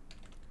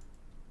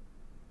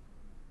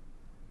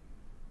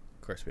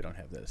 Of course, we don't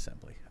have that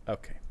assembly.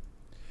 Okay.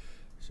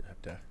 So I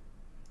have to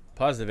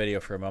pause the video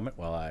for a moment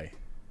while I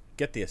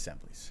get the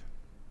assemblies.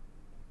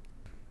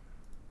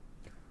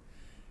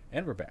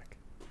 And we're back.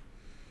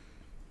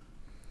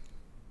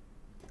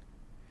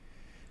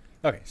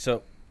 Okay,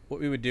 so what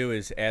we would do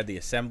is add the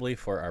assembly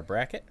for our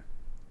bracket,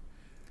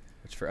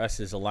 which for us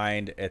is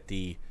aligned at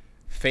the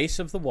face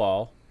of the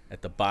wall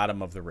at the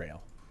bottom of the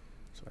rail.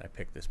 So when I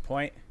pick this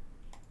point,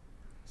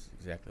 this is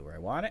exactly where I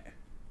want it.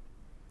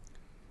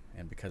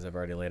 And because I've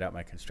already laid out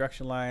my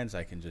construction lines,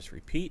 I can just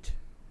repeat.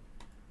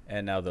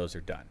 And now those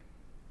are done.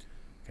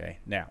 Okay,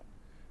 now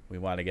we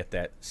want to get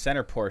that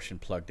center portion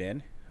plugged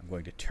in. I'm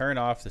going to turn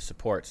off the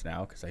supports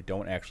now because I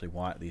don't actually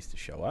want these to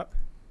show up.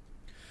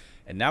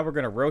 And now we're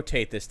going to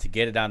rotate this to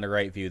get it on the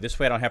right view. This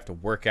way I don't have to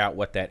work out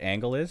what that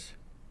angle is.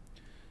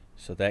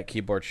 So that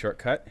keyboard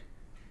shortcut,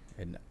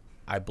 and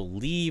I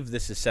believe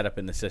this is set up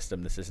in the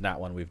system. This is not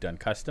one we've done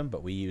custom,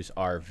 but we use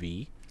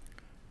RV.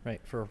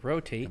 Right, for a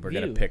rotate And we're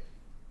going to pick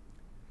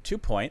 2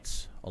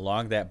 points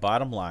along that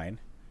bottom line.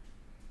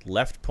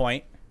 Left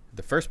point,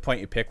 the first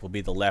point you pick will be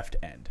the left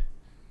end.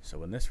 So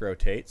when this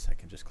rotates, I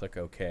can just click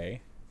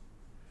OK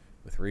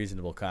with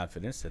reasonable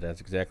confidence that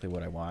that's exactly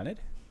what I wanted.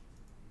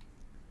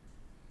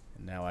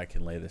 And now I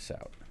can lay this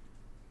out.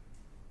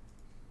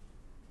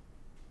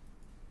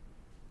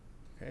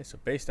 Okay, so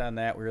based on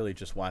that, we really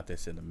just want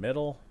this in the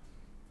middle.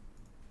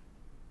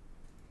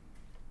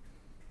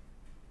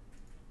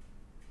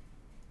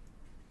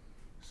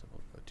 So we'll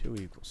go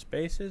 2 equal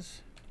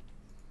spaces.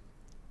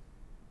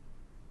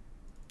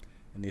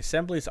 And the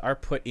assemblies are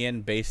put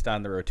in based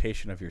on the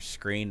rotation of your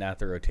screen, not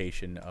the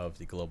rotation of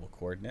the global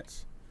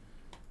coordinates.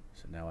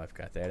 So now I've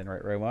got that in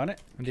right where I want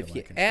it. And if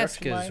you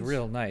ask us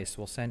real nice,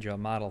 we'll send you a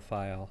model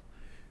file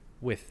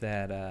with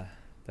that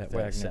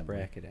Wagner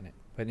bracket in it.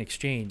 But in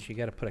exchange, you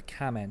got to put a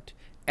comment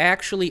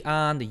actually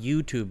on the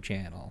YouTube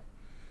channel,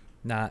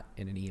 not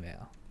in an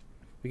email.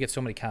 We get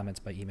so many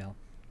comments by email.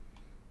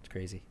 It's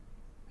crazy.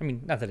 I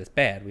mean, not that it's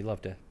bad. We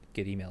love to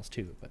get emails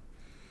too, but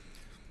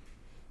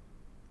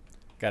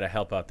got to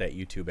help out that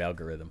YouTube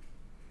algorithm.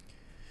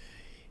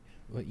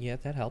 well, yeah,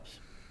 that helps.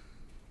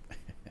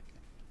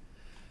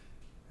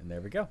 And there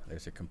we go.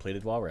 There's a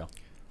completed wall rail.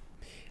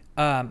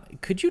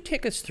 Could you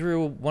take us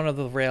through one of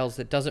the rails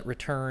that doesn't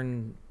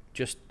return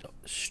just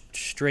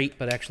straight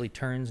but actually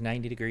turns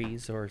 90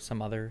 degrees or some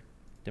other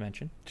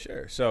dimension?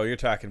 Sure. So you're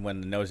talking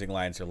when the nosing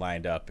lines are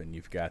lined up and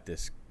you've got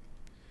this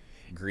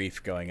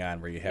grief going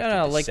on where you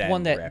have to like descend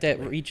one that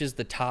rapidly. reaches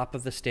the top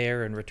of the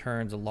stair and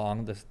returns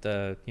along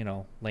the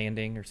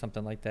landing or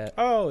something like that.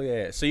 Oh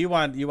yeah. So you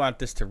want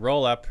this to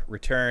roll up,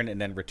 return, and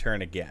then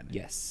return again.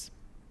 Yes.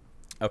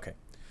 Okay.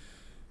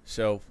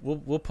 So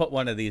we'll put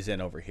one of these in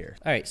over here.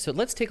 All right, so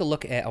let's take a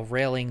look at a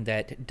railing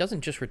that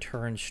doesn't just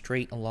return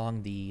straight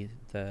along the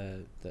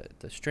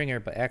stringer,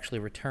 but actually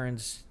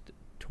returns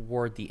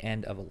toward the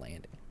end of a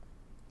landing.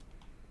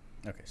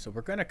 Okay, so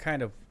we're going to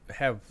kind of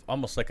have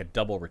almost like a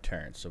double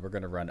return. So we're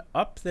going to run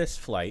up this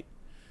flight,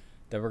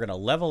 then we're going to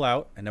level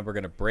out, and then we're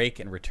going to break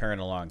and return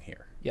along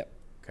here. Yep.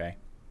 Okay.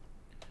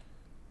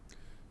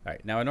 All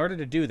right, now in order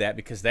to do that,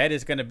 because that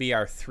is going to be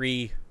our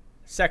 3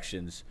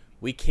 sections,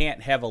 we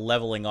can't have a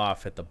leveling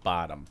off at the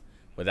bottom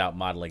without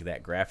modeling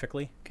that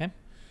graphically. Okay.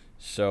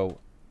 So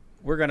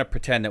we're going to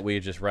pretend that we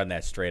just run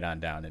that straight on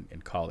down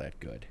and call that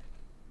good.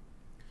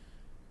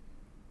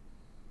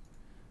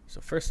 So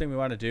first thing we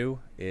want to do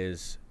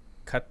is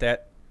cut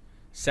that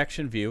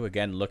section view,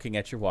 again looking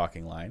at your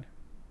walking line.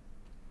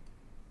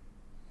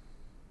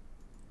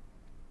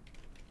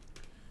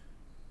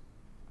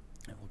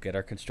 And we'll get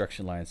our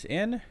construction lines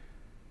in.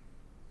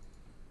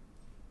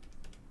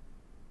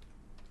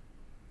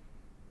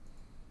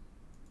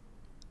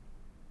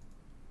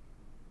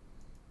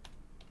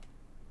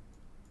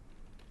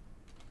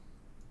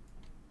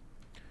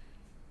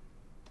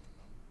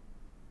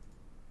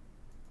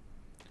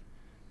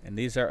 And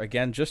these are,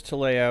 again, just to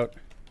lay out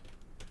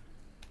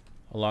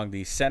along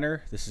the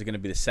center. This is going to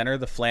be the center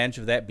of the flange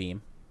of that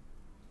beam.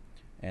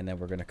 And then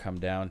we're going to come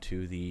down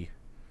to the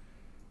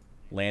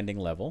landing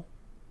level.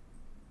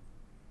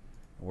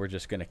 We're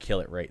just going to kill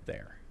it right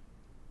there.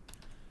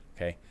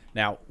 Okay.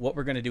 Now, what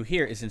we're going to do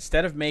here is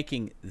instead of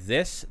making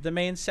this the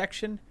main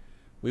section,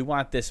 we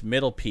want this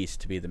middle piece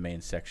to be the main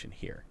section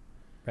here.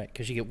 Right,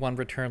 because you get one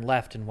return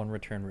left and one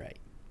return right.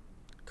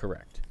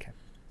 Correct. Okay.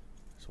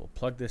 So we'll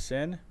plug this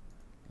in,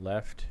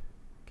 left,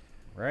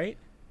 right,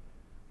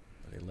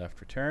 with a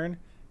left return,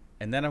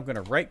 and then I'm going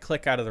to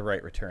right-click out of the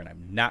right return.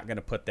 I'm not going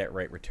to put that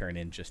right return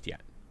in just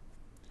yet.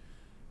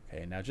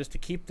 Okay, now just to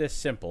keep this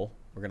simple,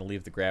 we're going to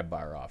leave the grab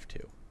bar off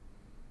too.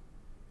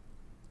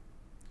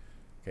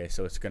 Okay,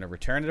 so it's going to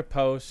return at a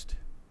post,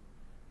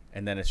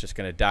 and then it's just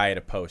going to die at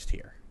a post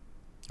here.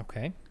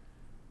 Okay.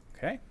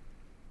 Okay.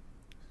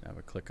 Now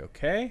we click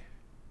OK.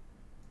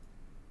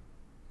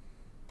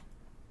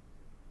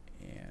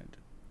 And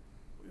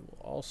we will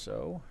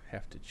also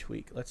have to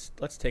tweak.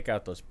 Let's take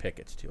out those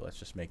pickets too. Let's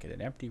just make it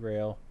an empty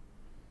rail.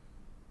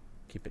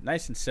 Keep it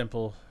nice and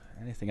simple.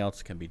 Anything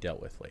else can be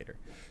dealt with later.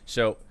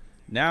 So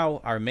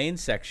now our main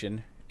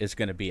section is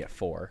going to be at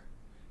 4,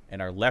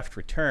 and our left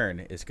return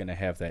is going to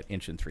have that 1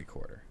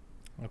 3/4.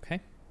 Okay.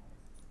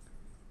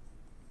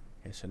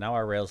 Okay, so now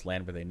our rails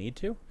land where they need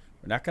to.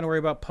 We're not going to worry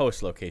about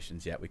post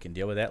locations yet. We can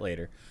deal with that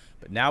later.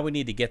 But now we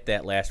need to get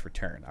that last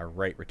return, our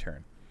right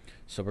return.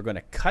 So we're going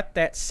to cut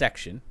that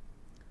section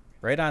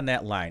right on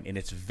that line. And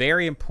it's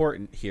very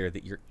important here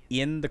that you're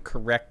in the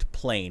correct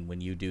plane when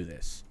you do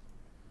this.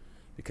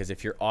 Because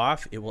if you're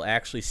off, it will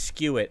actually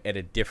skew it at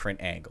a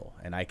different angle.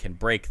 And I can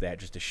break that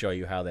just to show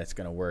you how that's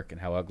going to work and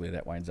how ugly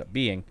that winds up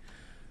being.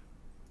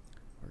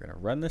 We're going to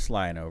run this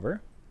line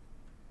over.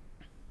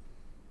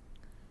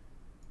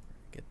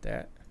 Get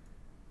that.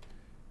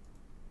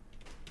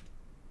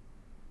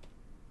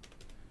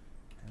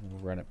 And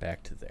we'll run it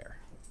back to there.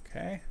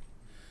 Okay.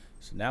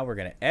 So now we're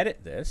going to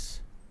edit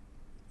this.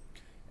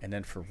 And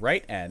then for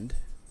right end,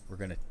 we're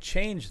going to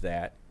change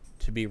that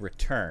to be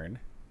return.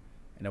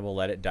 And then we'll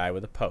let it die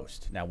with a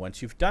post. Now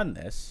once you've done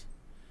this,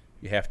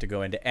 you have to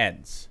go into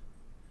ends.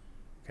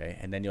 Okay.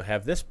 And then you'll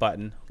have this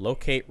button,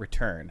 locate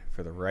return,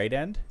 for the right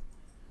end.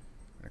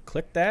 We're going to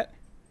click that.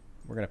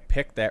 We're going to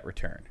pick that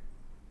return.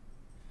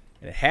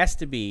 And it has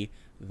to be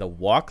the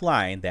walk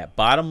line, that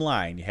bottom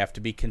line. You have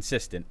to be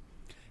consistent.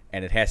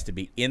 And it has to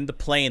be in the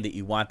plane that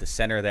you want the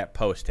center of that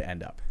post to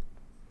end up.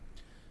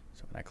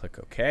 So when I click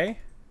OK.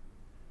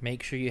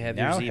 Make sure you have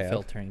your Z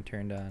filtering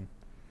turned on.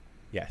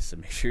 Yes,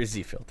 and make sure your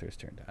Z filter is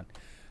turned on.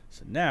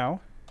 So now,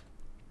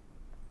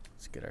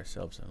 let's get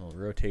ourselves a little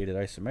rotated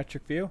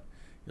isometric view.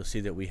 You'll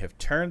see that we have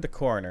turned the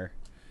corner.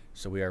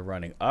 So we are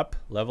running up,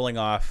 leveling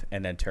off,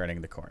 and then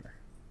turning the corner.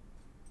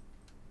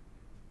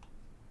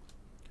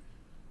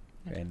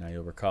 Okay, now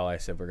you'll recall I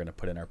said we're going to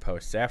put in our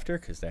posts after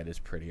because that is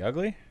pretty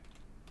ugly.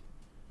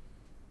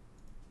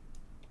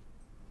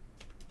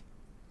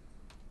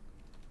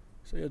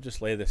 So you'll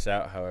just lay this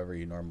out however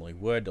you normally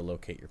would to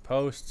locate your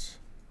posts.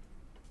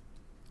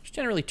 There's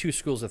generally two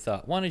schools of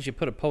thought. One is you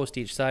put a post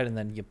each side and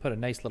then you put a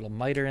nice little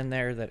miter in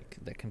there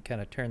that can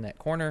kind of turn that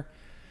corner.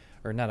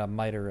 Or not a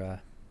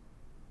miter,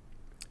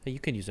 you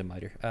can use a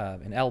miter,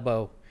 an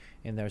elbow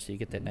in there so you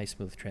get that nice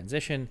smooth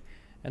transition.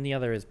 And the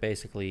other is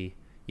basically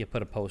you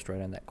put a post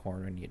right on that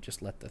corner and you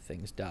just let the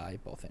things die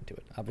both into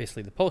it.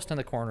 Obviously the post on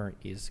the corner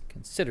is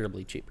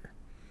considerably cheaper.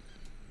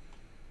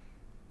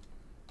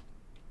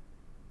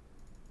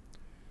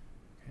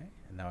 Okay,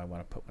 and now I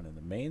want to put one in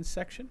the main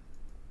section.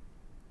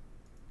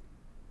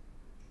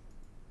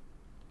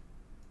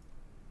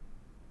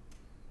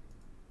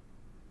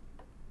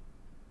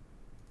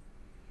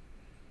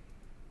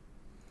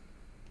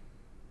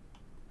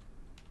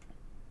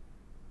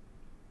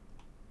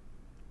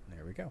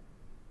 There we go.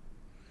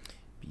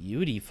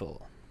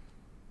 Beautiful.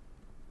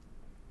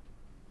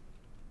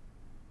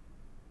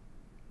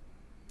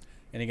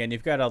 And again,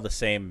 you've got all the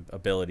same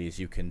abilities.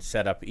 You can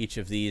set up each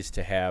of these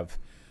to have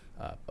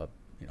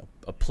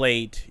a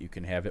plate. You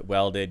can have it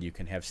welded. You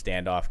can have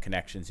standoff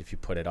connections if you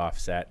put it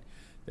offset.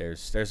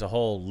 There's a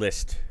whole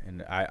list,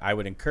 and I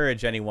would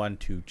encourage anyone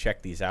to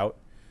check these out.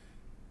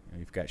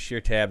 You've got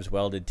shear tabs,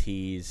 welded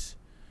tees,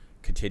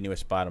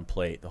 continuous bottom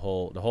plate, the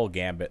whole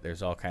gambit.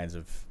 There's all kinds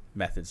of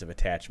methods of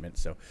attachment.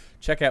 So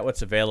check out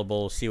what's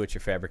available, see what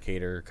your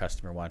fabricator or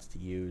customer wants to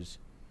use,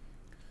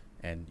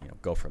 and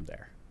go from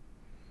there.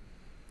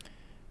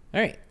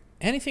 All right.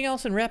 Anything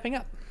else in wrapping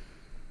up?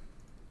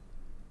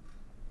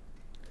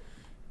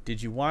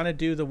 Did you want to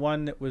do the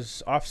one that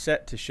was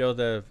offset to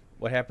show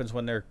what happens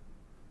when they're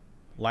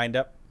lined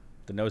up?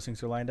 The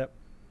nosings are lined up?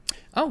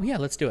 Oh, yeah,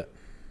 let's do it.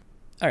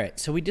 All right,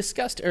 so we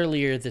discussed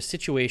earlier the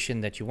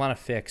situation that you want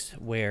to fix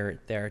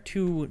where there are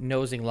two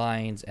nosing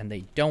lines and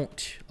they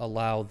don't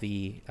allow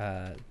the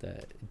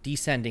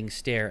descending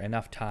stair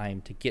enough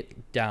time to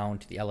get down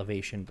to the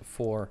elevation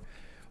before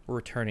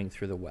returning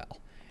through the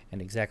well,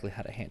 and exactly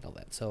how to handle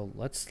that. So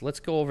let's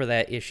go over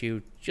that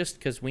issue just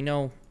because we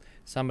know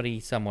somebody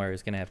somewhere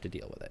is going to have to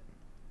deal with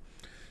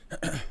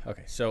it.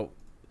 Okay, so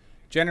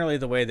generally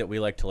the way that we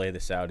like to lay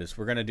this out is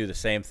we're going to do the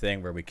same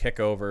thing where we kick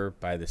over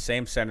by the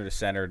same center to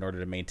center in order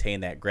to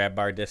maintain that grab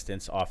bar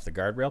distance off the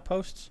guardrail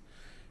posts.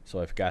 So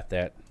I've got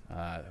that,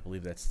 I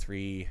believe that's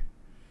 3,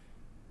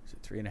 is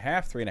it 3.5?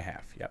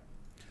 3.5, yep.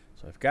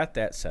 So I've got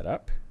that set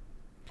up.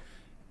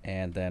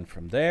 And then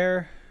from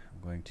there,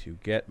 I'm going to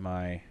get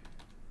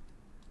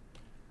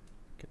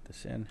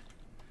this in.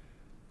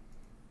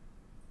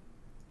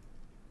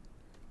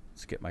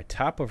 Let's get my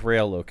top of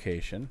rail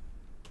location.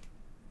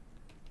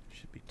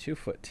 Should be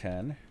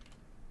 2'10".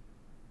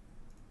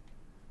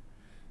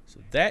 So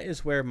that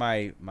is where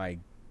my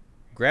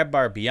grab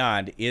bar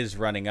beyond is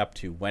running up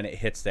to when it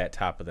hits that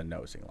top of the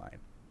nosing line.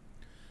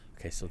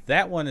 Okay, so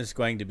that one is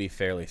going to be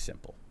fairly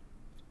simple.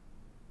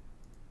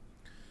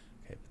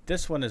 Okay,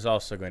 this one is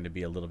also going to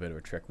be a little bit of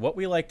a trick. What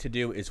we like to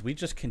do is we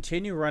just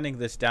continue running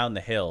this down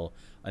the hill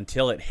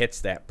until it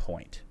hits that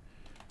point.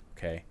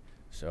 Okay,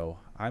 so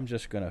I'm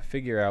just going to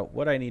figure out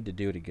what I need to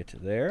do to get to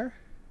there.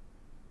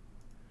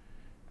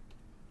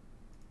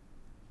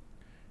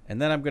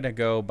 And then I'm going to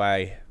go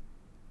by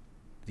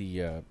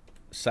the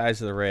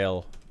size of the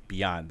rail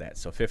beyond that,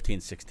 so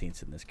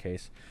 15/16 in this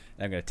case.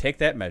 And I'm going to take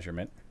that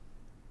measurement,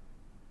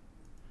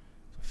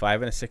 so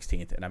 5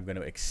 1/16, and I'm going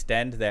to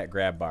extend that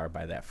grab bar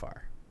by that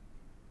far.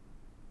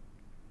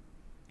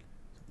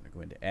 So I'm going to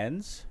go into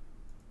ends.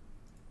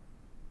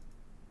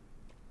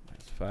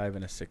 That's 5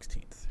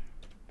 1/16.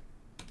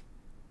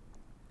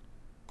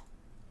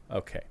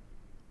 Okay.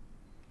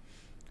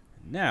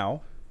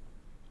 Now,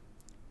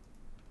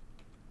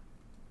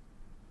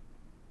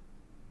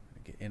 I'm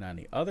going to get in on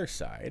the other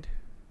side.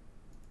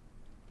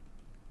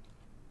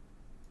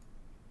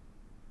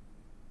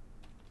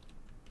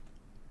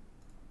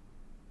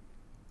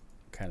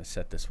 Kind of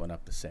set this one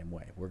up the same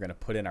way. We're going to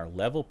put in our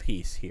level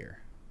piece here.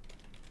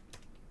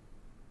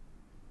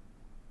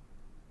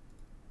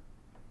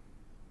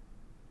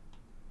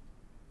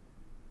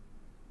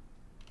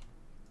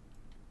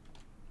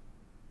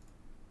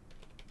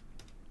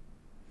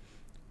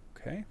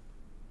 Okay.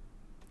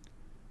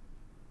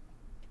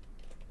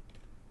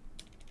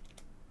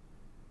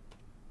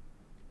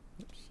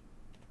 Oops.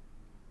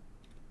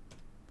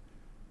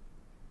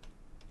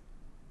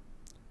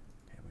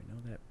 Okay, we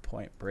know that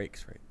point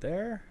breaks right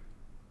there.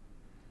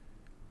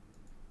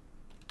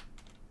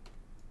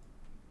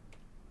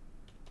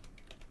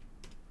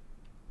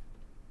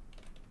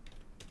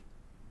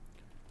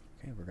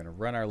 Okay, we're going to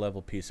run our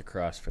level piece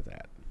across for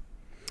that.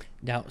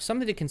 Now,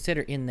 something to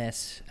consider in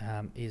this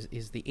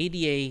is the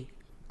ADA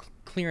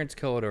clearance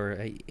code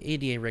or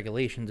ADA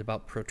regulations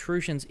about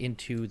protrusions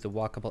into the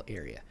walkable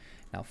area.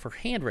 Now, for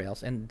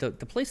handrails, and the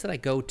place that I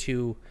go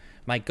to,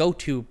 my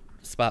go-to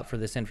spot for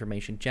this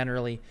information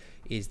generally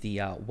is the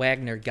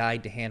Wagner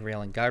Guide to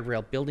Handrail and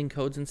Guardrail Building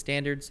Codes and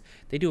Standards.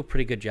 They do a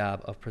pretty good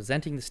job of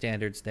presenting the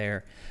standards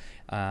there.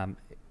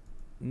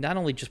 Not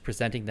only just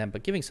presenting them,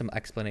 but giving some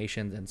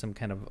explanations and some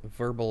kind of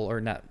verbal, or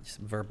not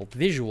verbal,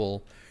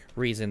 visual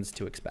reasons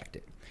to expect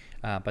it.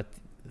 But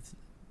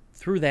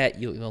through that,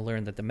 you'll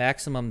learn that the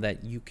maximum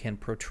that you can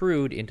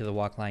protrude into the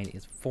walk line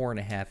is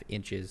 4.5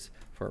 inches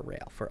for a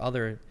rail. For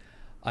other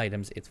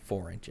items, it's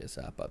 4 inches,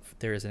 but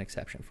there is an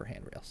exception for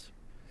handrails.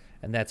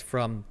 And that's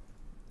from,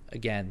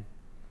 again,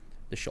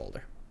 the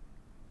shoulder.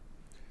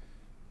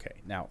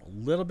 Okay, now a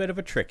little bit of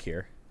a trick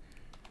here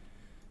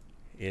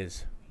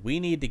is we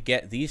need to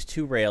get these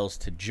two rails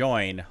to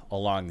join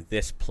along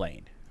this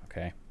plane,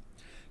 okay?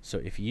 So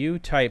if you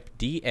type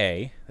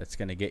DA, that's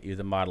going to get you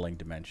the modeling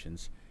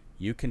dimensions.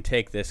 You can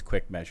take this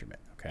quick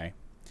measurement, okay?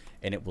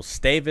 And it will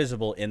stay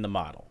visible in the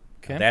model.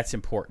 Okay. That's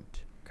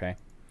important, okay?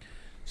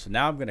 So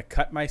now I'm going to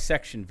cut my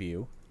section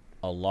view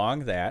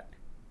along that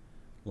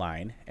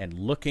line and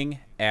looking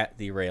at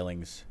the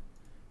railings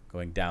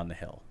going down the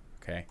hill,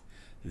 okay?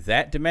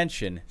 That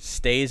dimension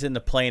stays in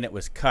the plane it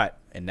was cut,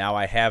 and now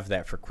I have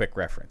that for quick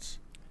reference.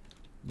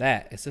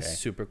 That is a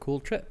super cool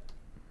trip.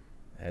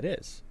 That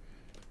is.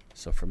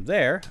 So from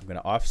there, I'm going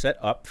to offset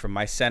up from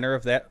my center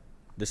of that.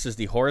 This is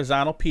the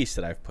horizontal piece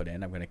that I've put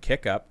in. I'm going to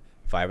kick up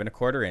 5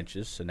 1/4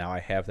 inches. So now I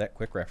have that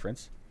quick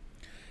reference.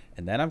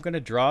 And then I'm going to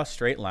draw a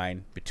straight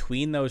line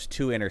between those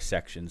two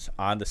intersections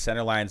on the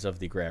center lines of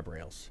the grab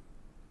rails.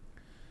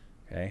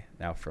 Okay,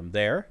 now from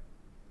there,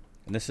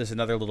 and this is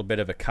another little bit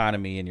of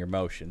economy in your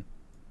motion,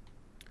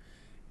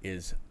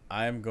 is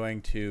I'm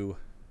going to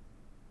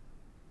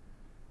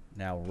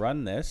now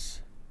run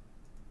this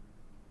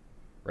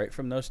right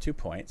from those 2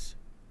 points.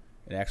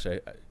 And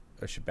actually,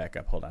 I should back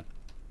up. Hold on.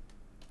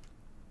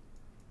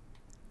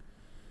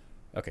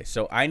 Okay,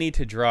 so I need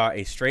to draw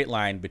a straight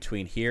line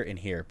between here and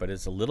here, but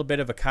it's a little bit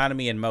of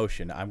economy in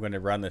motion. I'm going to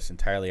run this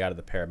entirely out of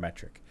the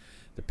parametric.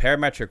 The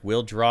parametric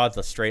will draw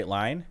the straight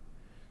line,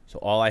 so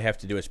all I have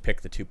to do is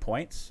pick the 2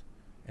 points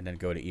and then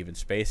go to even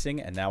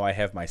spacing, and now I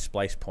have my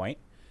splice point,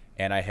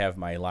 and I have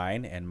my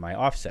line and my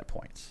offset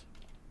points.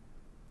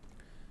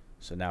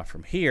 So now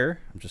from here,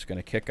 I'm just going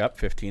to kick up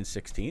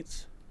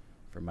 15/16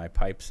 for my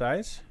pipe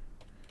size,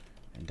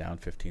 and down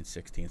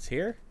 15/16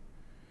 here.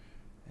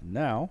 And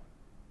now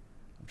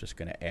I'm just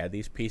going to add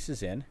these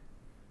pieces in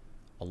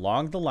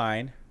along the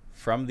line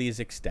from these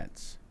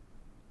extents.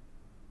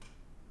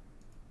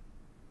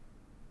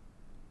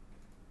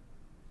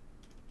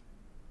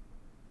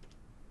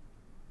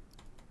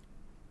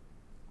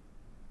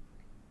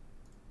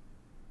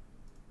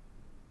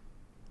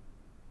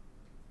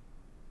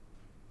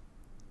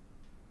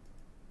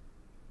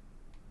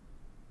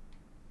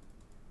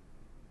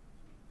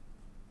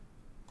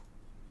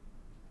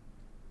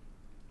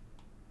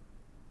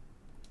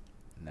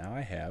 now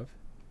I have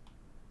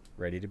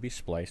ready to be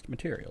spliced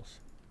materials.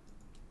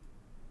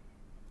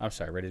 I'm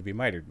sorry, ready to be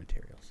mitered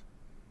materials.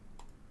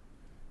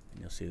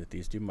 And you'll see that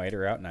these do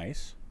miter out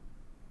nice.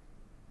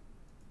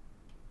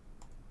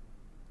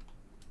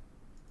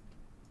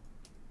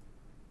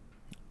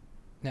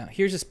 Now,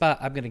 here's a spot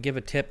I'm going to give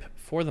a tip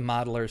for the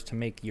modelers to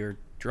make your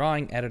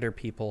drawing editor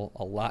people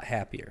a lot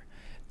happier.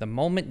 The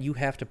moment you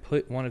have to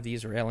put one of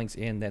these railings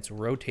in that's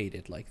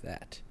rotated like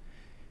that,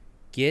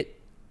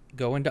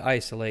 go into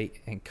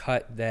isolate and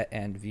cut that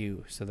end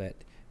view so that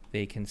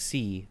they can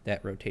see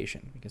that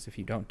rotation. Because if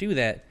you don't do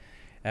that,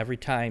 every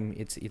time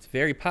it's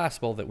very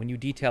possible that when you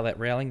detail that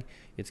railing,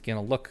 it's going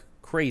to look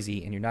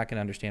crazy and you're not going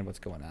to understand what's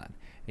going on.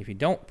 And if you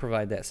don't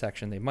provide that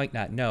section, they might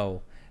not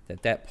know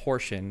that that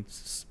portion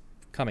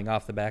coming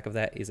off the back of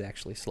that is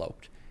actually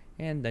sloped,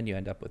 and then you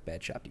end up with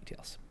bad shop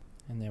details.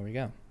 And there we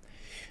go.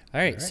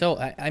 All right. So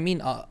I mean,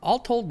 all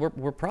told,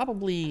 we're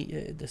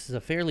probably this is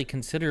a fairly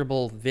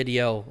considerable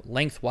video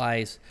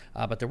lengthwise,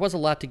 but there was a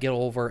lot to get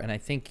over, and I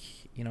think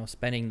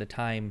spending the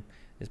time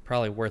is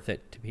probably worth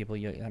it to people.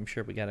 I'm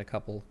sure we got a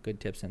couple good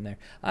tips in there.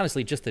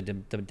 Honestly, just the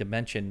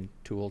dimension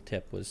tool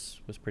tip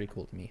was pretty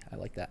cool to me. I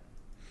like that.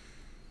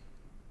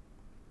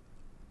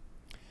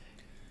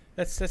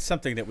 That's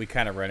something that we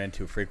kind of run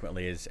into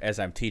frequently is as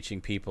I'm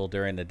teaching people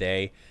during the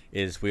day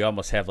is we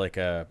almost have like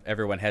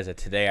everyone has a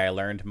today I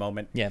learned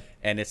moment. Yeah.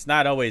 And it's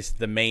not always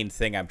the main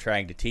thing I'm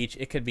trying to teach.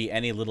 It could be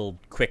any little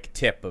quick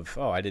tip of,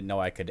 oh, I didn't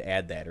know I could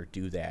add that or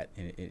do that.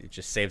 And it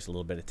just saves a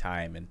little bit of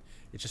time and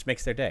it just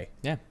makes their day.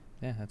 Yeah.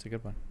 Yeah, that's a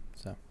good one.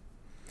 So,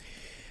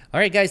 all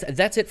right, guys,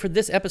 that's it for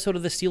this episode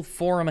of the Steel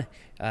Forum.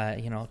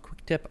 A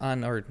quick tip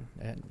on, or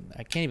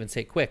I can't even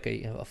say quick,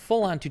 a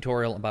full-on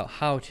tutorial about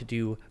how to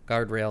do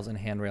guardrails and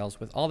handrails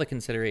with all the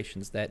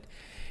considerations that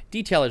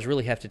detailers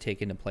really have to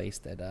take into place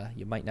that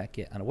you might not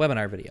get on a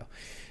webinar video.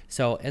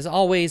 So, as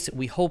always,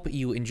 we hope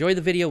you enjoy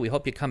the video. We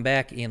hope you come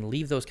back and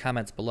leave those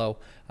comments below.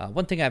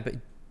 One thing I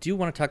do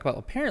want to talk about,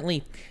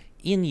 apparently,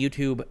 in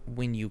YouTube,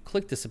 when you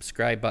click the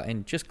subscribe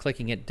button, just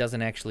clicking it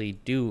doesn't actually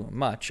do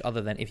much other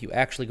than if you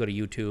actually go to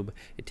YouTube,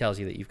 it tells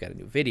you that you've got a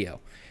new video.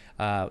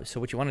 So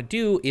what you want to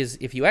do is,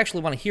 if you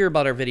actually want to hear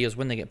about our videos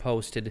when they get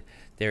posted,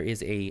 there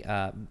is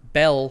a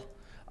bell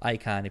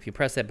icon. If you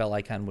press that bell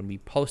icon when we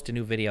post a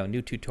new video, a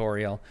new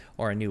tutorial,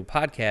 or a new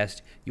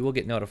podcast, you will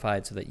get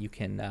notified so that you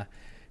can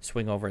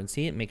swing over and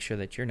see it, make sure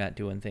that you're not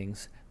doing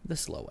things the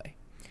slow way.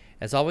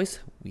 As always,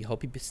 we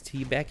hope to see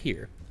you back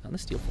here on the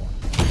Steel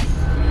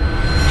Forum.